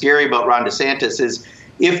think what's scary about Ron DeSantis is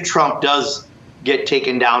if Trump does get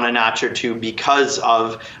taken down a notch or two because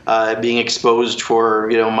of being exposed for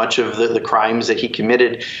much of the crimes that he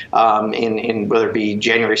committed in whether it be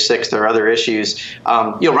January 6th or other issues.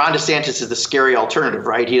 Ron DeSantis is the scary alternative,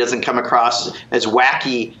 right? He doesn't come across as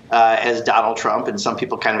wacky as Donald Trump, and some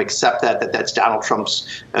people kind of accept that's Donald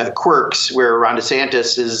Trump's quirks, where Ron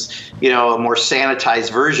DeSantis is a more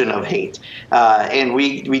sanitized version of hate, and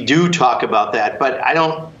we do talk about that, but I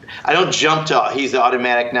don't jump to he's the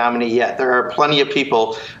automatic nominee yet. There are plenty of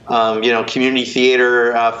people, community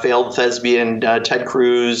theater, failed thespian, Ted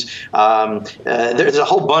Cruz. There's a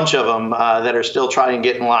whole bunch of them that are still trying to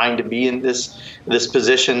get in line to be in this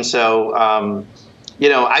position. So,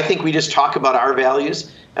 I think we just talk about our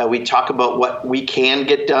values. We talk about what we can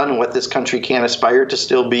get done and what this country can aspire to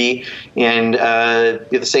still be, and at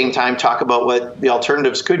the same time talk about what the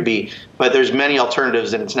alternatives could be. But there's many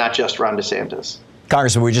alternatives, and it's not just Ron DeSantis.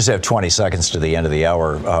 Congressman, we just have 20 seconds to the end of the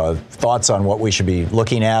hour. Thoughts on what we should be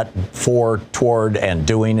looking at, toward, and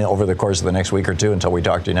doing over the course of the next week or two until we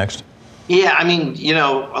talk to you next? Yeah, I mean,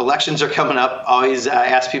 elections are coming up. Always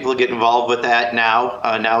ask people to get involved with that now.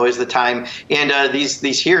 Now is the time. And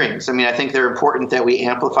these hearings, I mean, I think they're important that we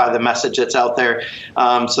amplify the message that's out there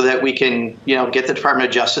so that we can, get the Department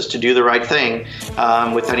of Justice to do the right thing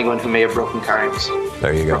with anyone who may have broken crimes.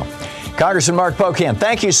 There you go. Congressman Mark Pocan,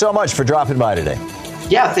 thank you so much for dropping by today.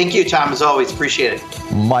 Yeah, thank you, Tom, as always. Appreciate it.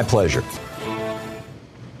 My pleasure.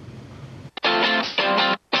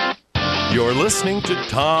 You're listening to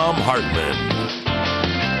Thom Hartmann.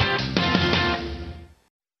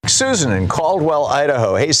 Susan in Caldwell,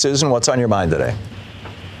 Idaho. Hey, Susan, what's on your mind today?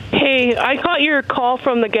 Hey, I caught your call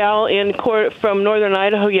from the gal in court from northern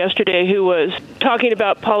Idaho yesterday who was talking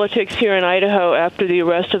about politics here in Idaho after the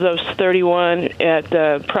arrest of those 31 at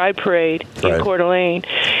the Pride Parade in Coeur d'Alene.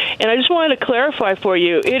 And I just wanted to clarify for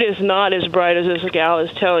you, it is not as bright as this gal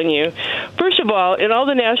is telling you. First of all, in all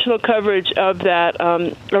the national coverage of that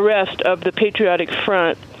arrest of the Patriotic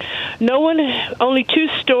Front, only two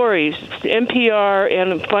stories, NPR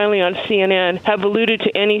and finally on CNN, have alluded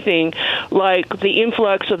to anything like the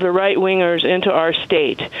influx of the right-wingers into our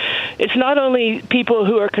state. It's not only people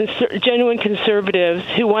who are genuine conservatives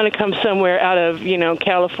who want to come somewhere out of,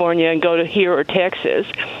 California and go to here or Texas.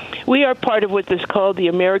 We are part of what is called the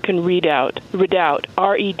American Redoubt,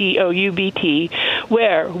 R-E-D-O-U-B-T,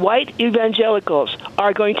 where white evangelicals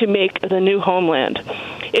are going to make the new homeland.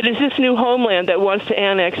 It is this new homeland that wants to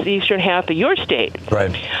annex the eastern half of your state.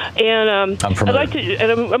 Right. And I'm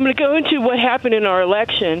going to go into what happened in our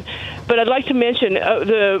election, but I'd like to mention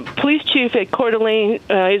the police chief at Coeur d'Alene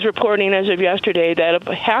is reporting as of yesterday that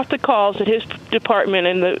half the calls that his department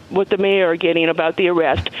and what the mayor are getting about the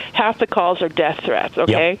arrest, half the calls are death threats,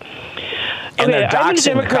 okay? Yep. And they're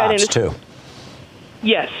doxing cops, too.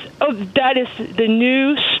 Yes. Oh, that is the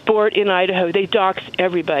new sport in Idaho. They dox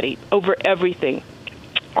everybody over everything.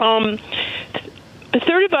 A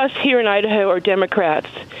third of us here in Idaho are Democrats,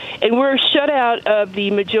 and we're shut out of the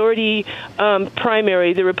majority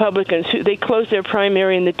primary, the Republicans. They close their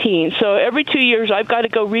primary in the teens. So every 2 years, I've got to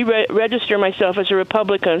go re-register myself as a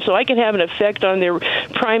Republican so I can have an effect on their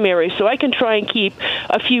primary, so I can try and keep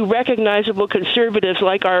a few recognizable conservatives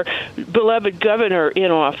like our beloved governor in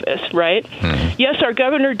office, right? Mm-hmm. Yes, our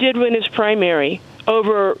governor did win his primary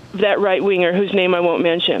over that right-winger whose name I won't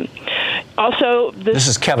mention. Also, this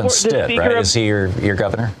is Kevin Stitt, right? Is he your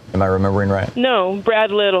governor? Am I remembering right? No,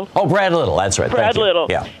 Brad Little. Oh, Brad Little. That's right. Brad Little.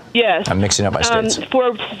 Yeah. Yes. I'm mixing up my states.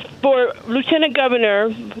 For Lieutenant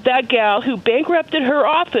Governor, that gal who bankrupted her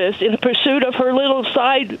office in pursuit of her little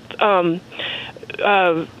side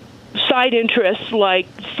interests like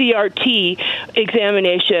CRT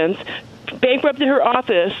examinations, bankrupted her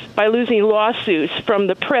office by losing lawsuits from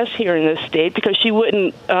the press here in this state because she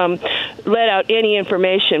wouldn't let out any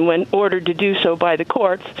information when ordered to do so by the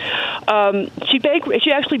courts.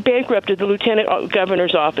 She actually bankrupted the lieutenant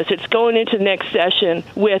governor's office. It's going into next session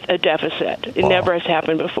with a deficit. It never has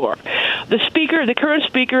happened before. The current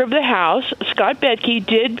Speaker of the House, Scott Bedke,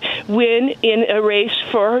 did win in a race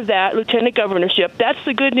for that lieutenant governorship. That's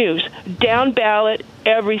the good news. Down ballot,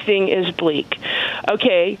 everything is bleak.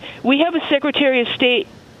 Okay, we have a Secretary of State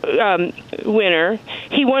winner.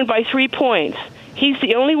 He won by 3 points. He's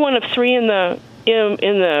the only one of three in the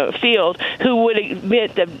field who would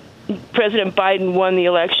admit that President Biden won the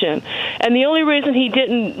election. And the only reason he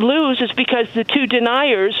didn't lose is because the two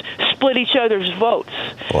deniers split each other's votes.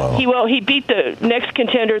 Wow. He beat the next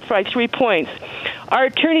contender by 3 points. Our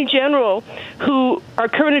Attorney General, our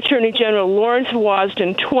current Attorney General, Lawrence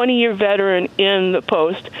Wasden, 20-year veteran in the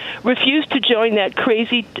post, refused to join that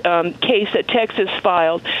crazy case that Texas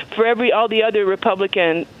filed for all the other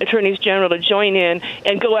Republican attorneys general to join in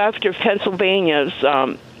and go after Pennsylvania's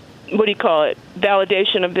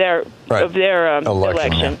validation of their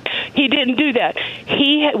election. Yeah. He didn't do that.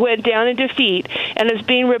 He went down in defeat and is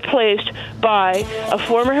being replaced by a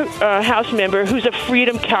former House member who's a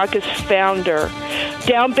Freedom Caucus founder.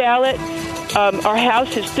 Down ballot, our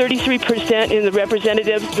House is 33% in the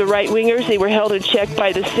representatives, the right-wingers. They were held in check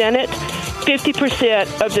by the Senate.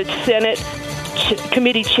 50% of the Senate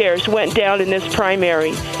committee chairs went down in this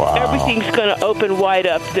primary. Wow. Everything's going to open wide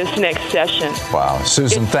up this next session. Wow.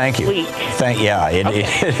 Susan, thank you.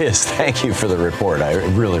 It is. Thank you for the report. I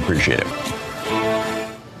really appreciate it.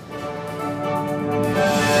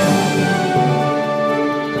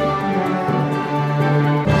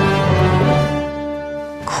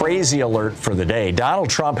 Crazy alert for the day. Donald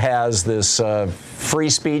Trump has this free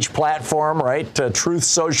speech platform, right? Truth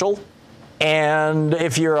Social. And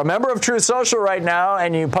if you're a member of Truth Social right now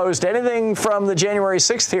and you post anything from the January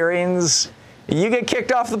 6th hearings, you get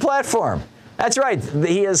kicked off the platform. That's right.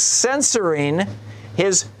 He is censoring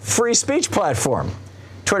his free speech platform.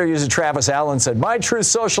 Twitter user Travis Allen said, my Truth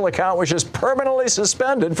Social account was just permanently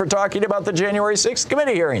suspended for talking about the January 6th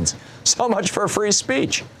committee hearings. So much for free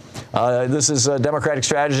speech. This is Democratic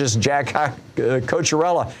strategist Jack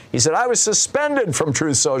Cocciarella. He said, I was suspended from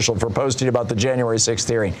Truth Social for posting about the January 6th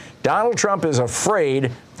hearing. Donald Trump is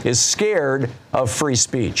scared of free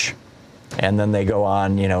speech. And then they go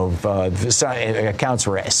on, accounts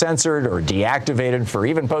were censored or deactivated for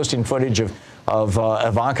even posting footage of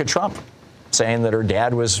Ivanka Trump saying that her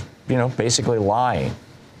dad was, basically lying.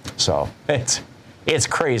 So it's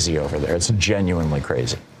crazy over there. It's genuinely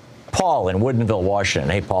crazy. Paul in Woodinville, Washington.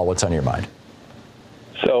 Hey, Paul, what's on your mind?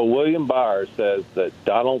 So William Barr says that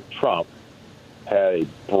Donald Trump had a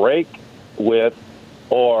break with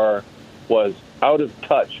or was out of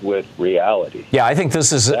touch with reality. Yeah, I think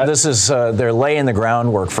this is they're laying the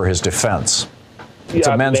groundwork for his defense. It's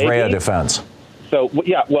a mens rea defense. So,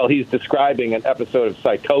 yeah, well, he's describing an episode of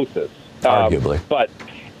psychosis. Arguably. But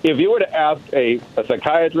if you were to ask a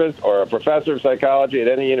psychiatrist or a professor of psychology at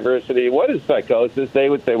any university, what is psychosis? They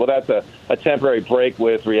would say, well, that's a temporary break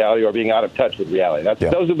with reality or being out of touch with reality.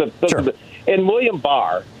 Those are the. And William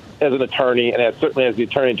Barr, as an attorney, and certainly as the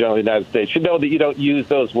Attorney General of the United States, should know that you don't use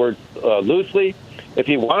those words loosely. If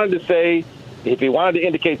he wanted to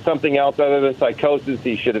indicate something else other than psychosis,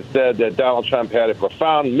 he should have said that Donald Trump had a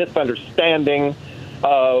profound misunderstanding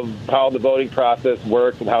of how the voting process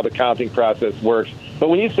works and how the counting process works. But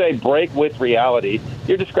when you say break with reality,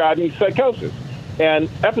 you're describing psychosis. And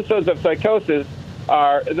episodes of psychosis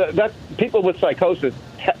that's people with psychosis,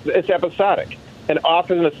 it's episodic and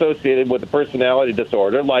often associated with a personality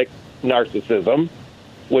disorder like narcissism,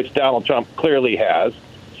 which Donald Trump clearly has.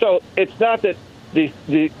 So it's not that the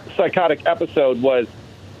psychotic episode was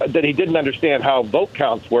that he didn't understand how vote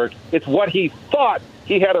counts work. It's what he thought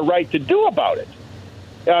he had a right to do about it.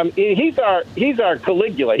 He's our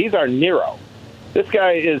Caligula. He's our Nero. This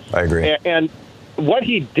guy is. I agree. And what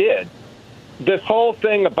he did, this whole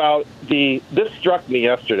thing about this struck me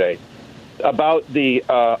yesterday, about the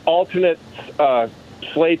alternate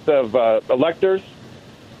slates of electors.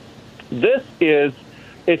 It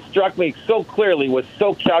struck me so clearly, was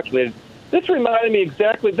so calculated. This reminded me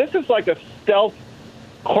exactly, this is like a stealth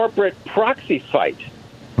corporate proxy fight.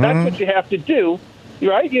 That's what you have to do,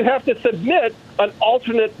 right? You have to submit an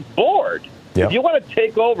alternate board. Yep. If you want to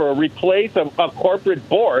take over or replace a corporate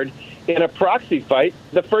board in a proxy fight,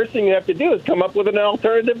 the first thing you have to do is come up with an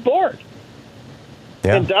alternative board.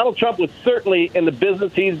 Yeah. And Donald Trump was certainly in the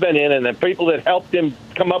business he's been in, and the people that helped him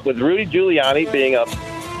come up with Rudy Giuliani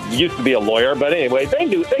used to be a lawyer, but anyway,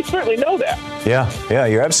 they certainly know that. Yeah,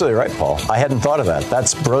 you're absolutely right, Paul. I hadn't thought of that.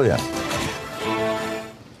 That's brilliant.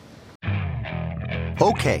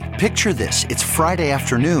 Okay, picture this. It's Friday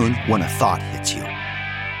afternoon when a thought hits you.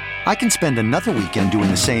 I can spend another weekend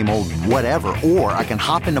doing the same old whatever, or I can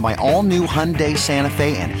hop into my all-new Hyundai Santa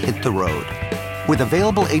Fe and hit the road. With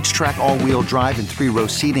available H-Track all-wheel drive and 3-row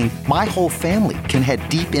seating, my whole family can head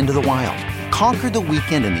deep into the wild. Conquer the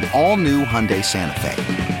weekend in the all-new Hyundai Santa Fe.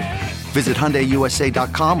 Visit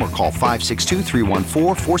HyundaiUSA.com or call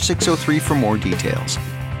 562-314-4603 for more details.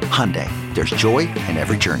 Hyundai, there's joy in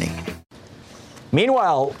every journey.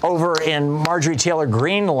 Meanwhile, over in Marjorie Taylor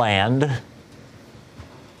Greene land,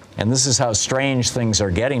 and this is how strange things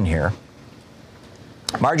are getting here,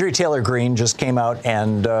 Marjorie Taylor Greene just came out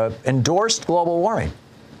and endorsed global warming.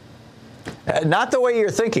 Not the way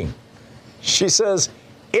you're thinking. She says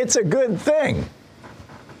it's a good thing.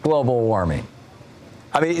 global warming.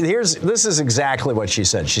 I mean, this is exactly what she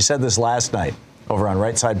said. She said this last night over on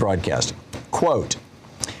Right Side Broadcasting. Quote,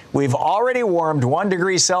 "We've already warmed 1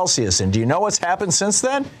 degree Celsius, and do you know what's happened since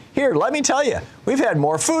then? Here, let me tell you, we've had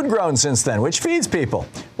more food grown since then, which feeds people.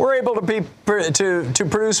 We're able to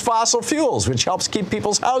produce fossil fuels, which helps keep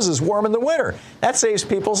people's houses warm in the winter. That saves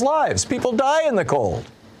people's lives. People die in the cold."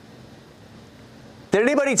 Did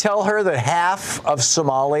anybody tell her that half of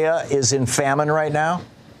Somalia is in famine right now?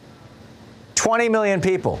 20 million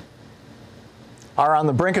people are on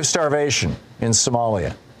the brink of starvation in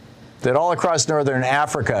Somalia. That all across northern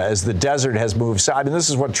Africa, as the desert has moved south, I mean, this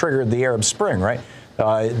is what triggered the Arab Spring, right?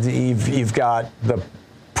 You've got the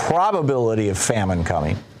probability of famine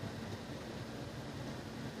coming.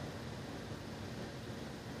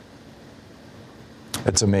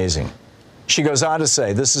 It's amazing. She goes on to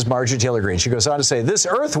say, this is Marjorie Taylor Greene, she goes on to say, "This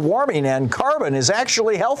earth warming and carbon is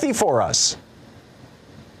actually healthy for us.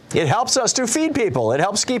 It helps us to feed people. It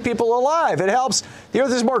helps keep people alive. It helps. The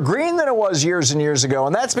earth is more green than it was years and years ago,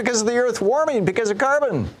 and that's because of the earth warming, because of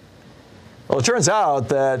carbon." Well, it turns out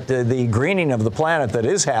that the greening of the planet that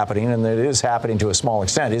is happening, and that is happening to a small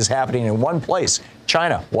extent, is happening in one place,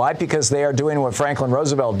 China. Why? Because they are doing what Franklin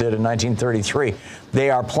Roosevelt did in 1933. They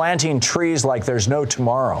are planting trees like there's no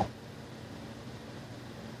tomorrow.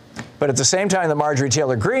 But at the same time that Marjorie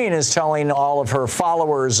Taylor Greene is telling all of her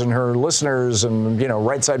followers and her listeners and,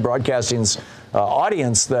 Right Side Broadcasting's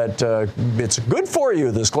audience that it's good for you,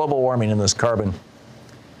 this global warming and this carbon.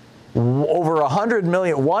 Over 100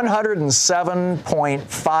 million,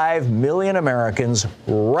 107.5 million Americans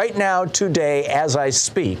right now, today, as I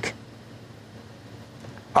speak,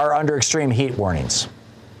 are under extreme heat warnings.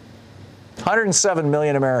 107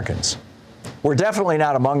 million Americans. We're definitely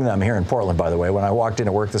not among them here in Portland, by the way. When I walked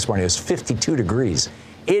into work this morning, it was 52 degrees.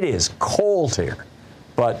 It is cold here,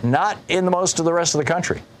 but not in most of the rest of the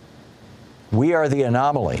country. We are the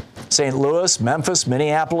anomaly. St. Louis, Memphis,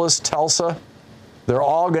 Minneapolis, Tulsa, they're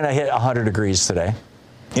all going to hit 100 degrees today.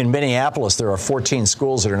 In Minneapolis, there are 14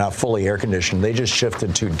 schools that are not fully air conditioned. They just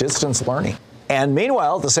shifted to distance learning. And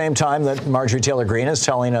meanwhile, at the same time that Marjorie Taylor Greene is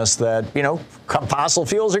telling us that, fossil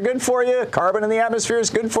fuels are good for you, carbon in the atmosphere is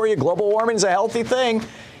good for you, global warming is a healthy thing,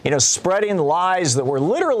 spreading lies that were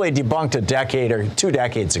literally debunked a decade or 2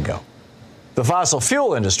 decades ago. The fossil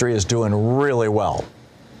fuel industry is doing really well.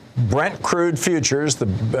 Brent crude futures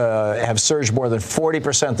have surged more than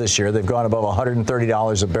 40% this year. They've gone above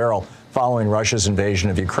 $130 a barrel following Russia's invasion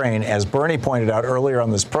of Ukraine. As Bernie pointed out earlier on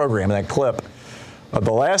this program, in that clip,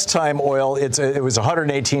 the last time oil, it was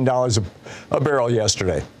 $118 a barrel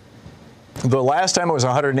yesterday. The last time it was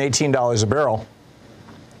 $118 a barrel,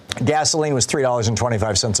 gasoline was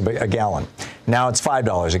 $3.25 a gallon. Now it's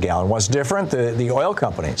 $5 a gallon. What's different? The oil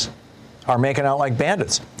companies are making out like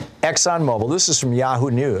bandits. ExxonMobil, this is from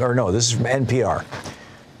Yahoo News, this is from NPR.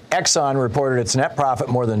 Exxon reported its net profit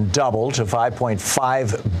more than doubled to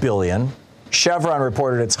 $5.5 billion. Chevron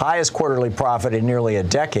reported its highest quarterly profit in nearly a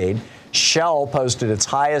decade. Shell posted its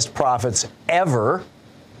highest profits ever.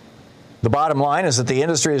 The bottom line is that the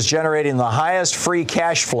industry is generating the highest free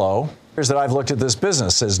cash flow. Here's that I've looked at this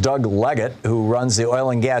business, says Doug Leggett, who runs the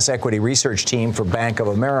oil and gas equity research team for Bank of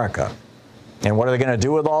America. And what are they going to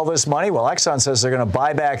do with all this money? Well, Exxon says they're going to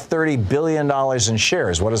buy back $30 billion in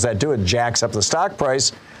shares. What does that do? It jacks up the stock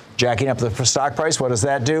price. Jacking up the stock price, what does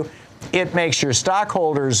that do? It makes your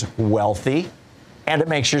stockholders wealthy. And it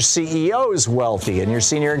makes your CEOs wealthy and your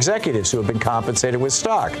senior executives who have been compensated with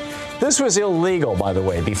stock. This was illegal, by the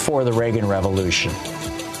way, before the Reagan Revolution.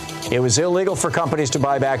 It was illegal for companies to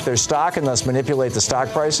buy back their stock and thus manipulate the stock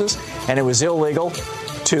prices. And it was illegal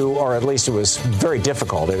to, or at least it was very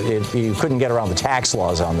difficult, you couldn't get around the tax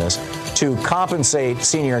laws on this, to compensate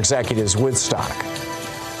senior executives with stock.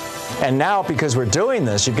 And now, because we're doing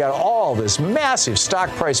this, you've got all this massive stock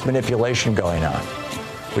price manipulation going on,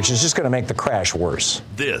 which is just going to make the crash worse.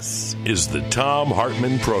 This is the Thom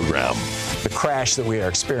Hartmann Program. The crash that we are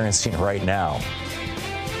experiencing right now.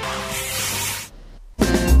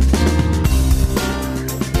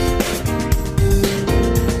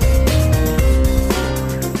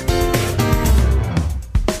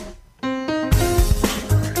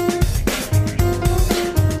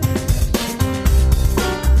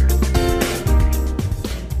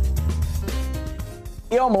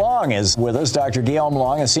 Guillaume Long is with us. Dr. Guillaume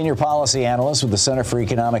Long, a senior policy analyst with the Center for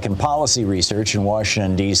Economic and Policy Research in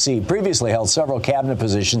Washington, D.C., previously held several cabinet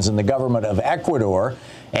positions in the government of Ecuador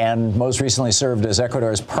and most recently served as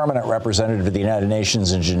Ecuador's permanent representative to the United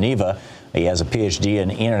Nations in Geneva. He has a Ph.D.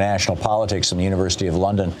 in international politics from the University of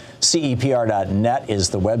London. CEPR.net is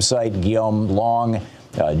the website. Guillaume Long,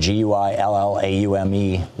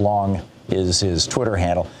 Guillaume Long, is his Twitter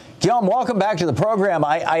handle. Guillaume, welcome back to the program.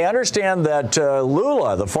 I understand that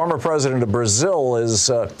Lula, the former president of Brazil,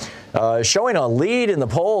 is showing a lead in the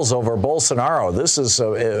polls over Bolsonaro. This is,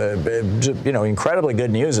 incredibly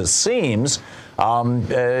good news, it seems.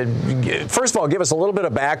 First of all, give us a little bit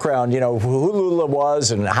of background, who Lula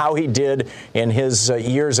was and how he did in his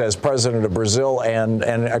years as president of Brazil, and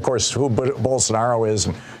of course, who Bolsonaro is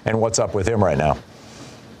and what's up with him right now.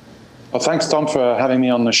 Well, thanks, Tom, for having me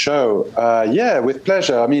on the show. With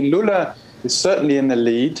pleasure. I mean, Lula is certainly in the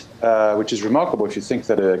lead, which is remarkable if you think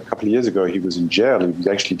that a couple of years ago he was in jail. He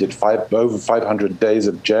actually did over 500 days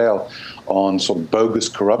of jail on sort of bogus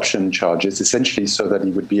corruption charges, essentially so that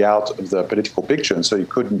he would be out of the political picture and so he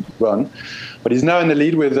couldn't run. But he's now in the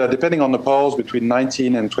lead with, depending on the polls, between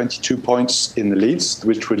 19 and 22 points in the leads,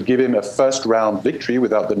 which would give him a first-round victory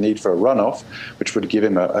without the need for a runoff, which would give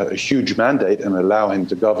him a huge mandate and allow him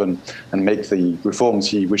to govern and make the reforms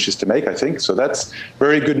he wishes to make, I think. So that's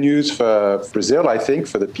very good news for Brazil, I think,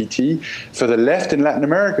 for the PT. For the left in Latin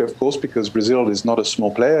America, of course, because Brazil is not a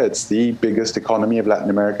small player. It's the biggest economy of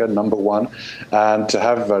Latin America, number one. And to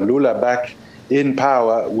have Lula back in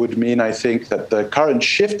power would mean, I think, that the current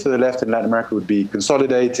shift to the left in Latin America would be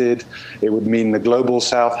consolidated. It would mean the global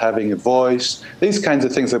south having a voice, these kinds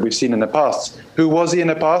of things that we've seen in the past. Who was he in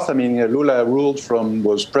the past? I mean, Lula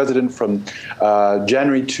was president from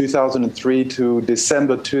January 2003 to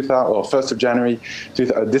December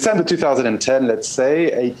 2010, let's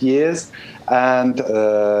say, 8 years. And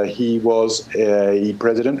he was a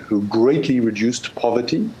president who greatly reduced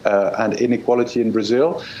poverty and inequality in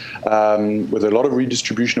Brazil, with a lot of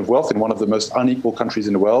redistribution of wealth in one of the most unequal countries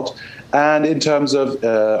in the world. And in terms of,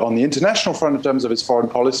 on the international front, in terms of his foreign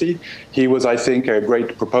policy, he was, I think, a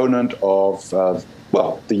great proponent of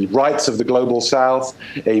the rights of the global south,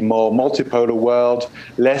 a more multipolar world,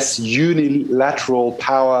 less unilateral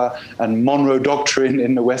power and Monroe Doctrine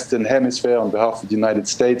in the Western Hemisphere on behalf of the United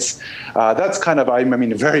States. That's kind of, a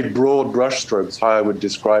very broad brushstrokes how I would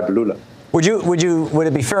describe Lula. Would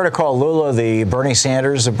it be fair to call Lula the Bernie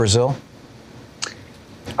Sanders of Brazil?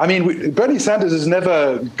 I mean, Bernie Sanders has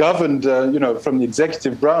never governed, from the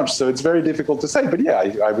executive branch, so it's very difficult to say. But yeah,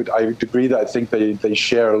 I would agree that I think they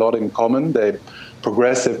share a lot in common. They're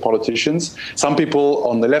progressive politicians. Some people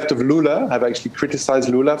on the left of Lula have actually criticized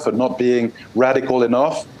Lula for not being radical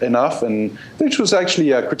enough, and which was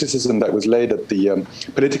actually a criticism that was laid at the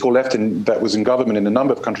political left that was in government in a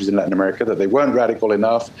number of countries in Latin America, that they weren't radical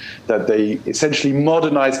enough, that they essentially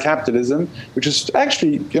modernized capitalism, which is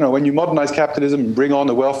actually, when you modernize capitalism and bring on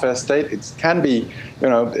a welfare state, it can be,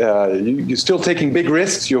 you're still taking big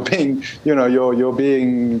risks. You're being,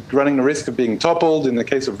 running the risk of being toppled. In the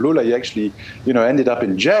case of Lula, he actually, ended up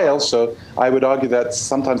in jail. So I would argue that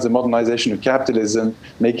sometimes the modernization of capitalism,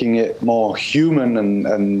 making it more human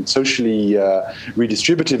and socially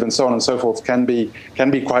redistributive and so on and so forth, can be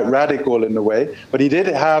quite radical in a way. But he did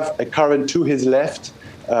have a current to his left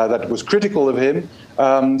that was critical of him.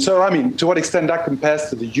 So, I mean, to what extent that compares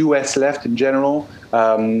to the U.S. left in general,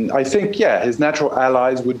 I think, his natural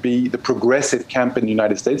allies would be the progressive camp in the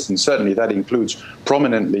United States, and certainly that includes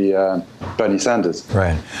prominently Bernie Sanders.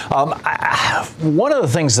 Right. One of the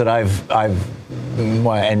things that I've,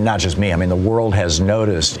 and not just me, I mean, the world has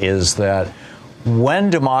noticed is that when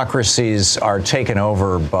democracies are taken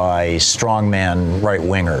over by strongman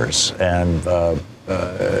right-wingers and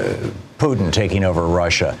Putin taking over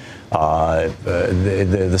Russia,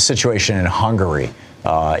 the situation in Hungary,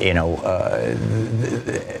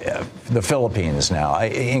 the Philippines now.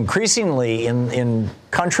 Increasingly, in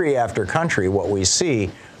country after country, what we see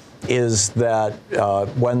is that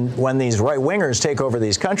when these right-wingers take over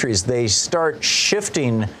these countries, they start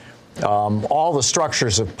shifting all the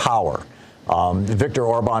structures of power. Viktor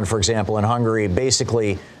Orban, for example, in Hungary,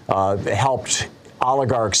 basically helped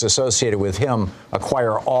oligarchs associated with him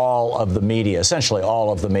acquire all of the media, essentially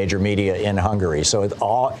all of the major media in Hungary. So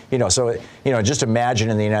just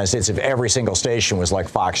imagine in the United States if every single station was like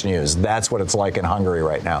Fox News. That's what it's like in Hungary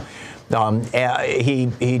right now.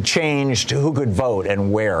 He changed who could vote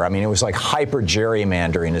and where. I mean, it was like hyper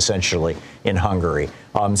gerrymandering essentially in Hungary.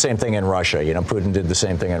 Same thing in Russia. Putin did the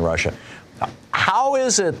same thing in Russia. How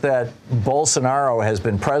is it that Bolsonaro has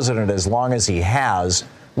been president as long as he has,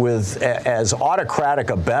 with as autocratic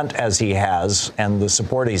a bent as he has and the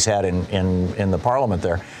support he's had in the parliament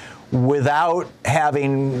there, without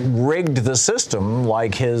having rigged the system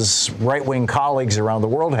like his right-wing colleagues around the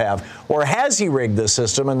world have? Or has he rigged the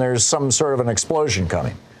system and there's some sort of an explosion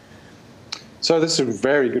coming? So this is a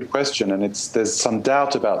very good question, and there's some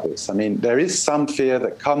doubt about this. I mean, there is some fear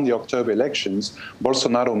that come the October elections,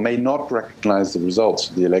 Bolsonaro may not recognize the results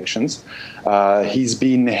of the elections. He's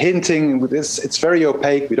been hinting with this. It's very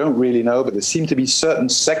opaque. We don't really know, but there seem to be certain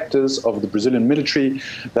sectors of the Brazilian military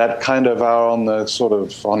that kind of are on the sort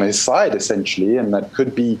of on his side, essentially, and that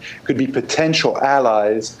could be potential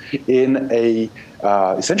allies in a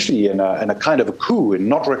essentially in a kind of a coup, in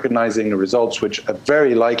not recognizing the results, which are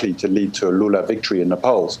very likely to lead to a Lula victory in the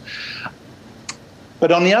polls.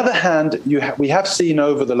 But on the other hand, we have seen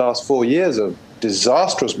over the last 4 years of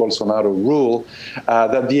disastrous Bolsonaro rule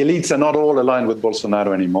that the elites are not all aligned with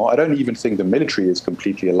Bolsonaro anymore. I don't even think the military is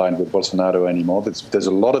completely aligned with Bolsonaro anymore. There's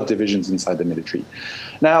a lot of divisions inside the military.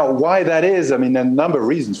 Now, why that is, I mean, a number of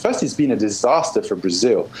reasons. First, it's been a disaster for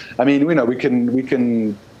Brazil. I mean, you know, we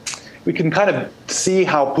can kind of see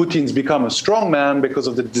how Putin's become a strongman because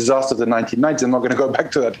of the disaster of the 1990s. I'm not going to go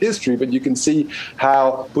back to that history, but you can see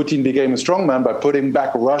how Putin became a strongman by putting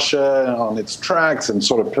back Russia on its tracks and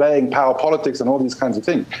sort of playing power politics and all these kinds of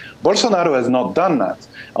things. Bolsonaro has not done that.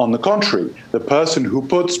 On the contrary, the person who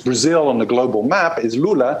puts Brazil on the global map is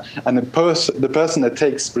Lula, and the person that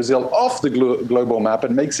takes Brazil off the global map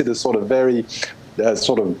and makes it a sort of very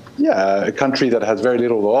a country that has very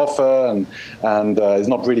little to offer and is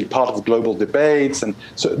not really part of the global debates, and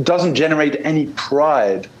so it doesn't generate any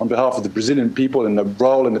pride on behalf of the Brazilian people in the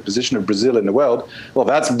role and the position of Brazil in the world. Well,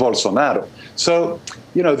 that's Bolsonaro. So,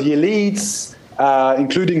 you know, the elites,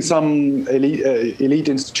 including some elite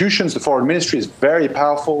institutions. The foreign ministry is very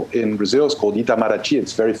powerful in Brazil. It's called Itamaraty.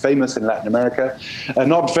 It's very famous in Latin America.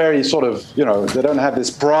 Not very sort of, you know, they don't have this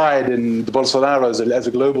pride in Bolsonaro as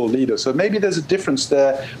a global leader. So maybe there's a difference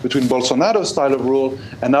there between Bolsonaro's style of rule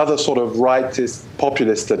and other sort of rightist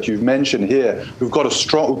populists that you've mentioned here, who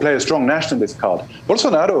play a strong nationalist card.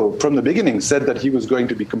 Bolsonaro, from the beginning, said that he was going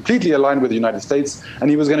to be completely aligned with the United States and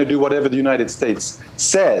he was going to do whatever the United States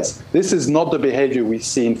says. This is not the behavior we've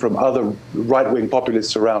seen from other right-wing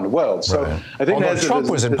populists around the world. So right. I think Trump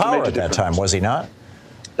was in power at that time, was he not?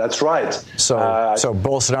 That's right. So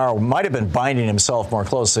Bolsonaro might have been binding himself more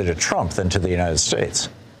closely to Trump than to the United States.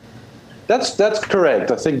 That's correct.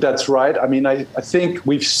 I think that's right. I mean, I think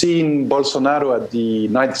we've seen Bolsonaro at the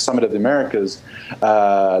 9th Summit of the Americas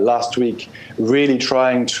last week really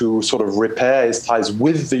trying to sort of repair his ties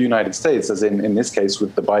with the United States, as in this case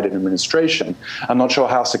with the Biden administration. I'm not sure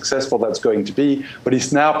how successful that's going to be, but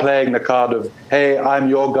he's now playing the card of, hey, I'm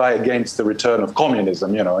your guy against the return of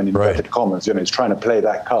communism, you know, in inverted commas. You know, he's trying to play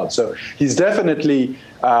that card. So he's definitely,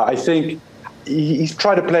 I think, he's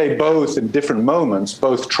tried to play both in different moments,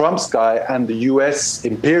 both Trump's guy and the U.S.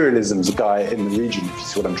 imperialism's guy in the region, if you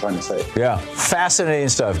see what I'm trying to say. Yeah, fascinating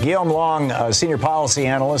stuff. Guillaume Long, senior policy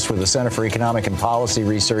analyst with the Center for Economic and Policy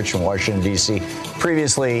Research in Washington, D.C.,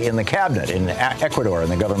 previously in the cabinet in Ecuador, in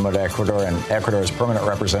the government of Ecuador, and Ecuador's permanent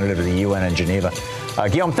representative of the UN in Geneva.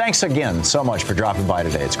 Guillaume, thanks again so much for dropping by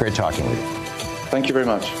today. It's great talking with you. Thank you very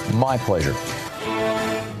much. My pleasure.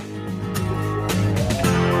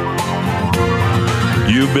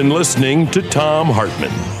 You've been listening to Thom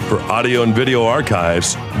Hartmann. For audio and video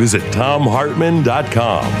archives, visit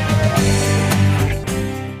thomhartmann.com.